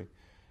injury.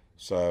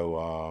 So,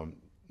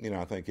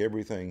 I think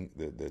everything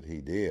that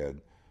he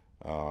did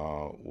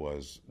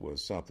was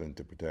something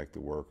to protect the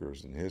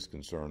workers, and his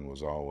concern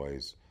was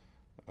always,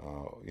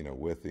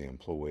 with the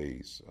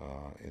employees.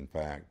 In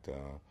fact,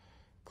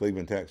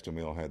 Cleveland Textile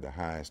Mill had the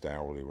highest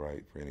hourly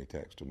rate for any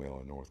textile mill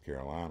in North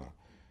Carolina.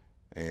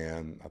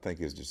 And I think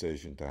his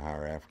decision to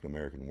hire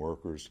African-American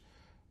workers,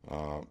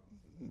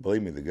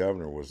 believe me, the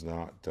governor was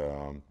not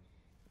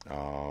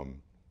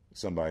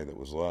somebody that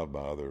was loved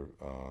by other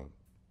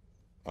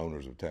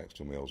owners of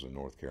textile mills in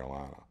North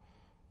Carolina,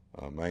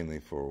 mainly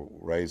for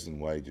raising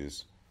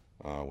wages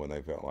when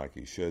they felt like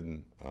he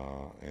shouldn't,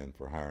 and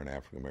for hiring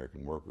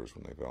African-American workers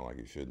when they felt like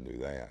he shouldn't do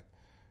that,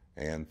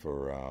 and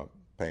for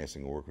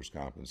passing a workers'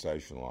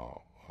 compensation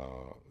law.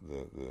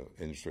 The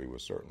industry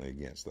was certainly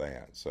against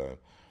that. So,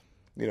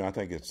 I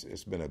think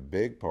it's been a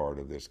big part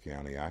of this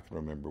county. I can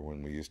remember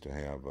when we used to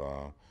have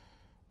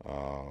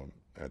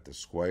at the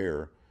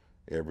square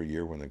every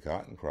year when the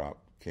cotton crop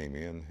came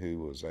in, who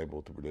was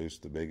able to produce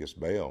the biggest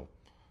bale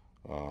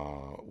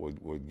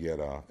would get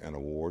an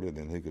award, and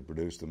then who could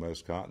produce the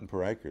most cotton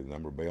per acre, the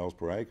number of bales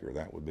per acre.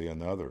 That would be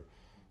another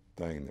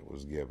thing that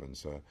was given.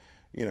 So,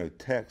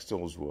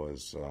 textiles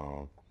was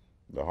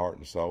the heart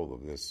and soul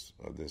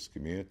of this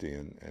community,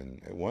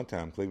 and at one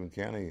time Cleveland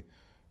County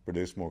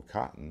produced more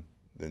cotton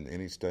than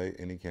any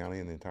county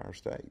in the entire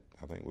state.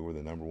 I think we were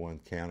the number one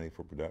county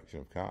for production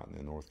of cotton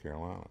in North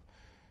Carolina.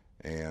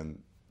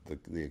 And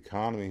the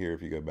economy here,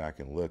 if you go back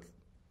and look,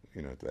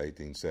 to the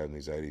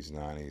 1870s, 80s,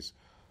 90s,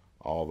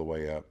 all the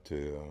way up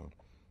to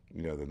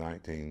the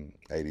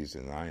 1980s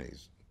and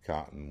 90s,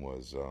 cotton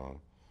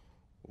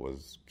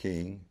was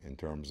king in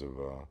terms of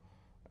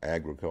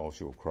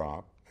agricultural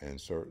crop, and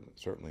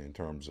certainly in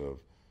terms of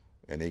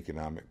an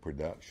economic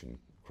production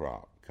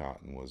crop.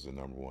 Cotton was the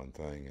number one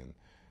thing, and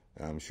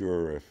I'm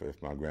sure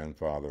if my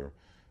grandfather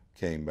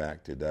came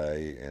back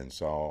today and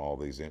saw all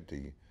these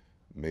empty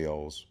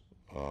mills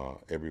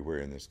everywhere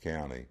in this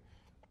county,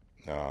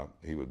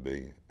 he would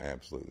be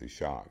absolutely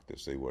shocked to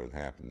see what had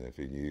happened. If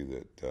he knew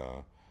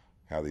that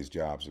how these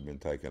jobs have been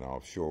taken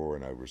offshore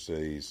and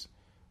overseas,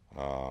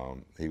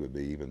 he would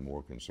be even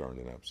more concerned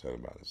and upset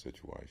about the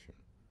situation.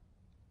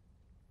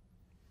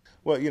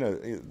 Well,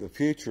 the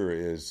future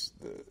is,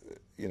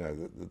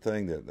 the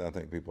thing that I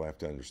think people have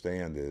to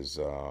understand is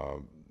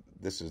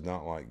this is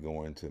not like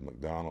going to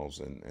McDonald's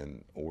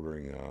and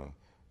ordering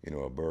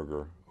a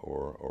burger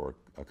or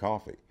a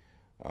coffee.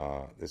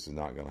 This is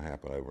not going to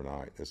happen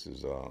overnight. This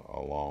is a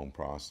long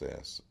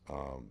process.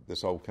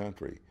 This whole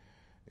country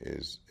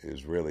is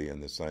really in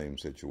the same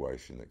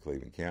situation that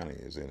Cleveland County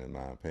is in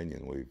my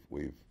opinion.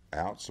 We've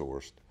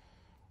outsourced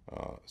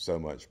so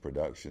much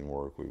production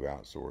work. We've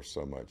outsourced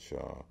so much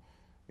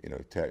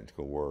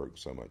technical work,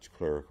 so much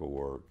clerical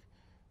work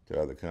to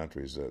other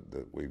countries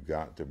that we've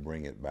got to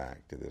bring it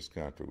back to this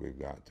country. We've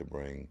got to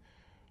bring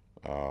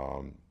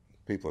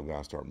people have got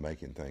to start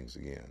making things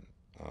again.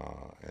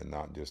 And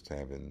not just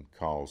having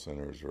call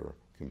centers or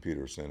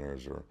computer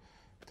centers or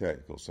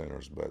technical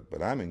centers,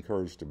 but I'm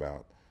encouraged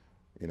about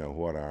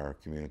what our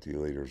community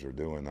leaders are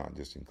doing, not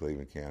just in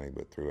Cleveland County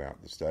but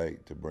throughout the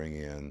state, to bring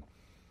in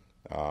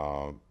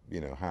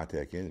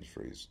high-tech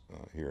industries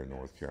here in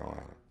North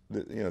Carolina.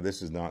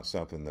 This is not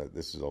something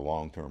this is a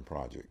long-term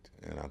project,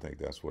 and I think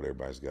that's what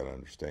everybody's got to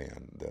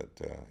understand,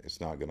 that it's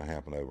not going to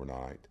happen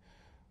overnight.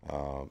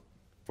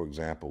 For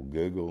example,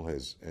 Google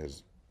is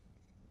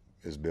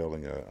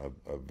building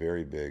a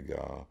very big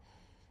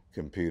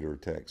computer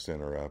tech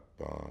center up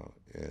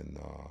in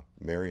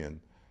Marion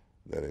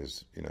that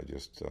is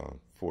just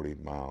 40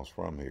 miles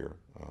from here,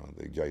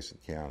 the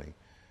adjacent county.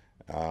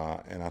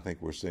 And I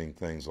think we're seeing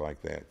things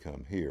like that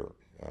come here,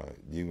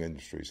 new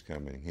industries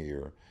coming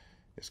here.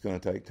 It's going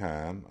to take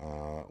time.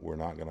 We're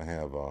not going to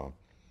have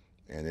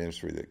an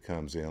industry that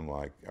comes in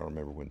like, I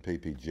remember when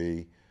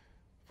PPG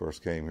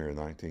first came here in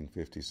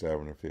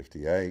 1957 or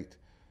 58.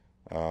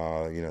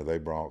 They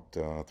brought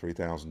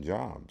 3,000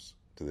 jobs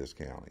to this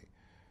county.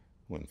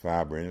 When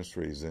Fiber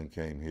Industries then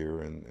came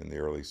here in the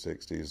early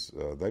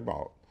 60s, they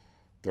brought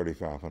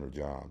 3,500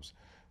 jobs.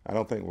 I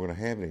don't think we're going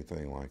to have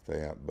anything like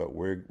that, but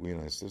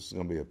this is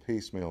going to be a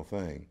piecemeal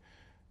thing,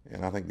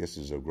 and I think this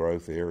is a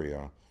growth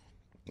area.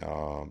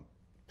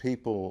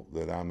 People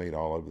that I meet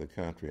all over the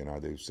country, and I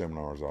do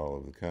seminars all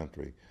over the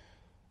country,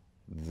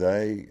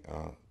 they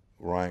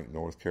rank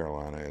North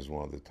Carolina as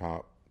one of the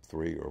top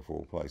 3 or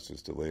 4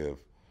 places to live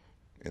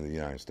in the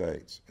United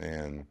States.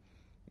 And,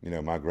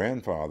 my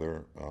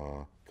grandfather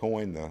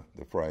coined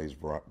the phrase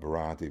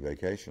variety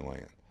vacation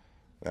land.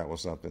 That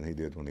was something he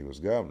did when he was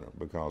governor,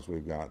 because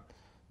we've got,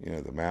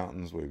 the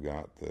mountains, we've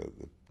got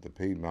the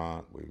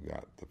Piedmont, we've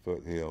got the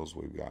foothills,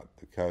 we've got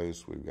the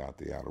coast, we've got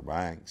the Outer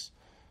Banks,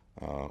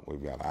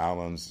 we've got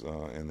islands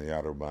in the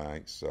Outer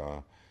Banks,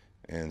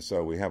 and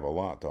so we have a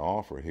lot to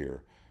offer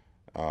here.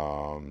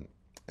 And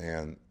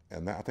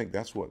I think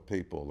that's what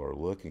people are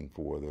looking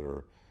for that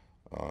are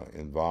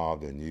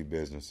involved in new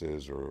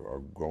businesses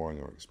or growing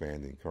or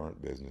expanding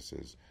current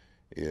businesses,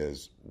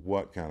 is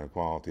what kind of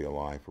quality of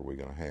life are we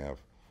going to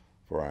have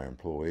for our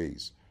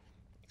employees.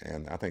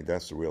 And I think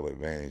that's the real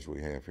advantage we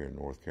have here in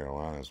North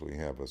Carolina, is we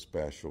have a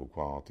special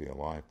quality of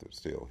life that's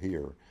still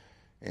here.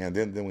 And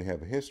then we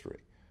have a history.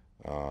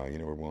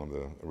 We're one of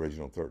the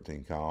original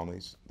 13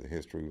 colonies. The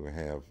history we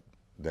have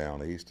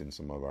down east in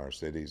some of our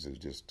cities is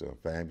just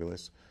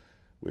fabulous.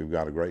 We've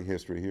got a great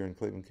history here in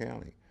Cleveland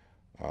County.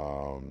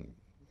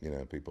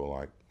 People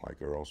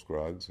like Earl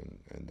Scruggs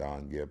and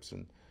Don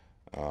Gibson,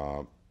 2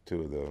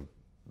 of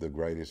the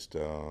greatest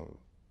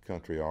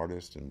country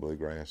artists and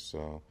bluegrass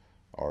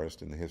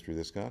artists in the history of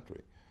this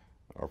country,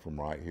 are from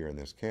right here in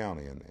this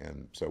county.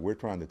 And so we're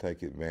trying to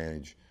take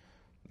advantage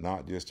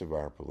not just of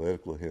our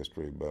political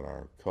history, but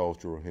our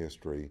cultural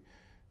history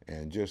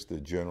and just the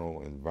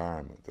general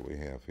environment that we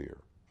have here.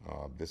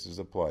 This is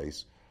a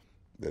place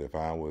that if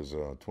I was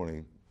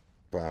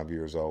 25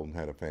 years old and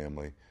had a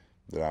family,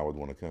 that I would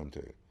want to come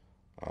to.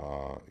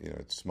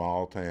 It's a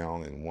small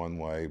town in one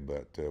way,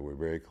 but we're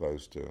very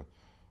close to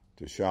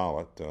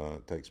Charlotte.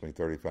 It takes me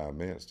 35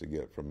 minutes to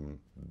get from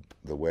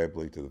the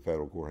Webley to the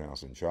federal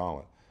courthouse in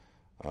Charlotte.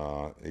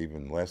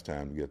 even less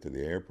time to get to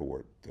the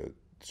airport that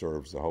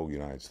serves the whole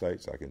United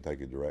States. I can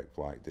take a direct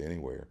flight to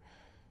anywhere.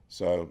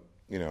 So,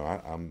 you know,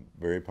 I'm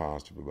very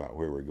positive about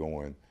where we're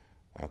going.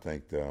 I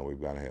think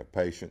we've got to have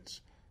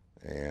patience,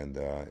 and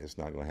it's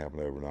not going to happen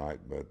overnight,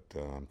 but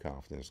I'm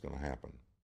confident it's going to happen.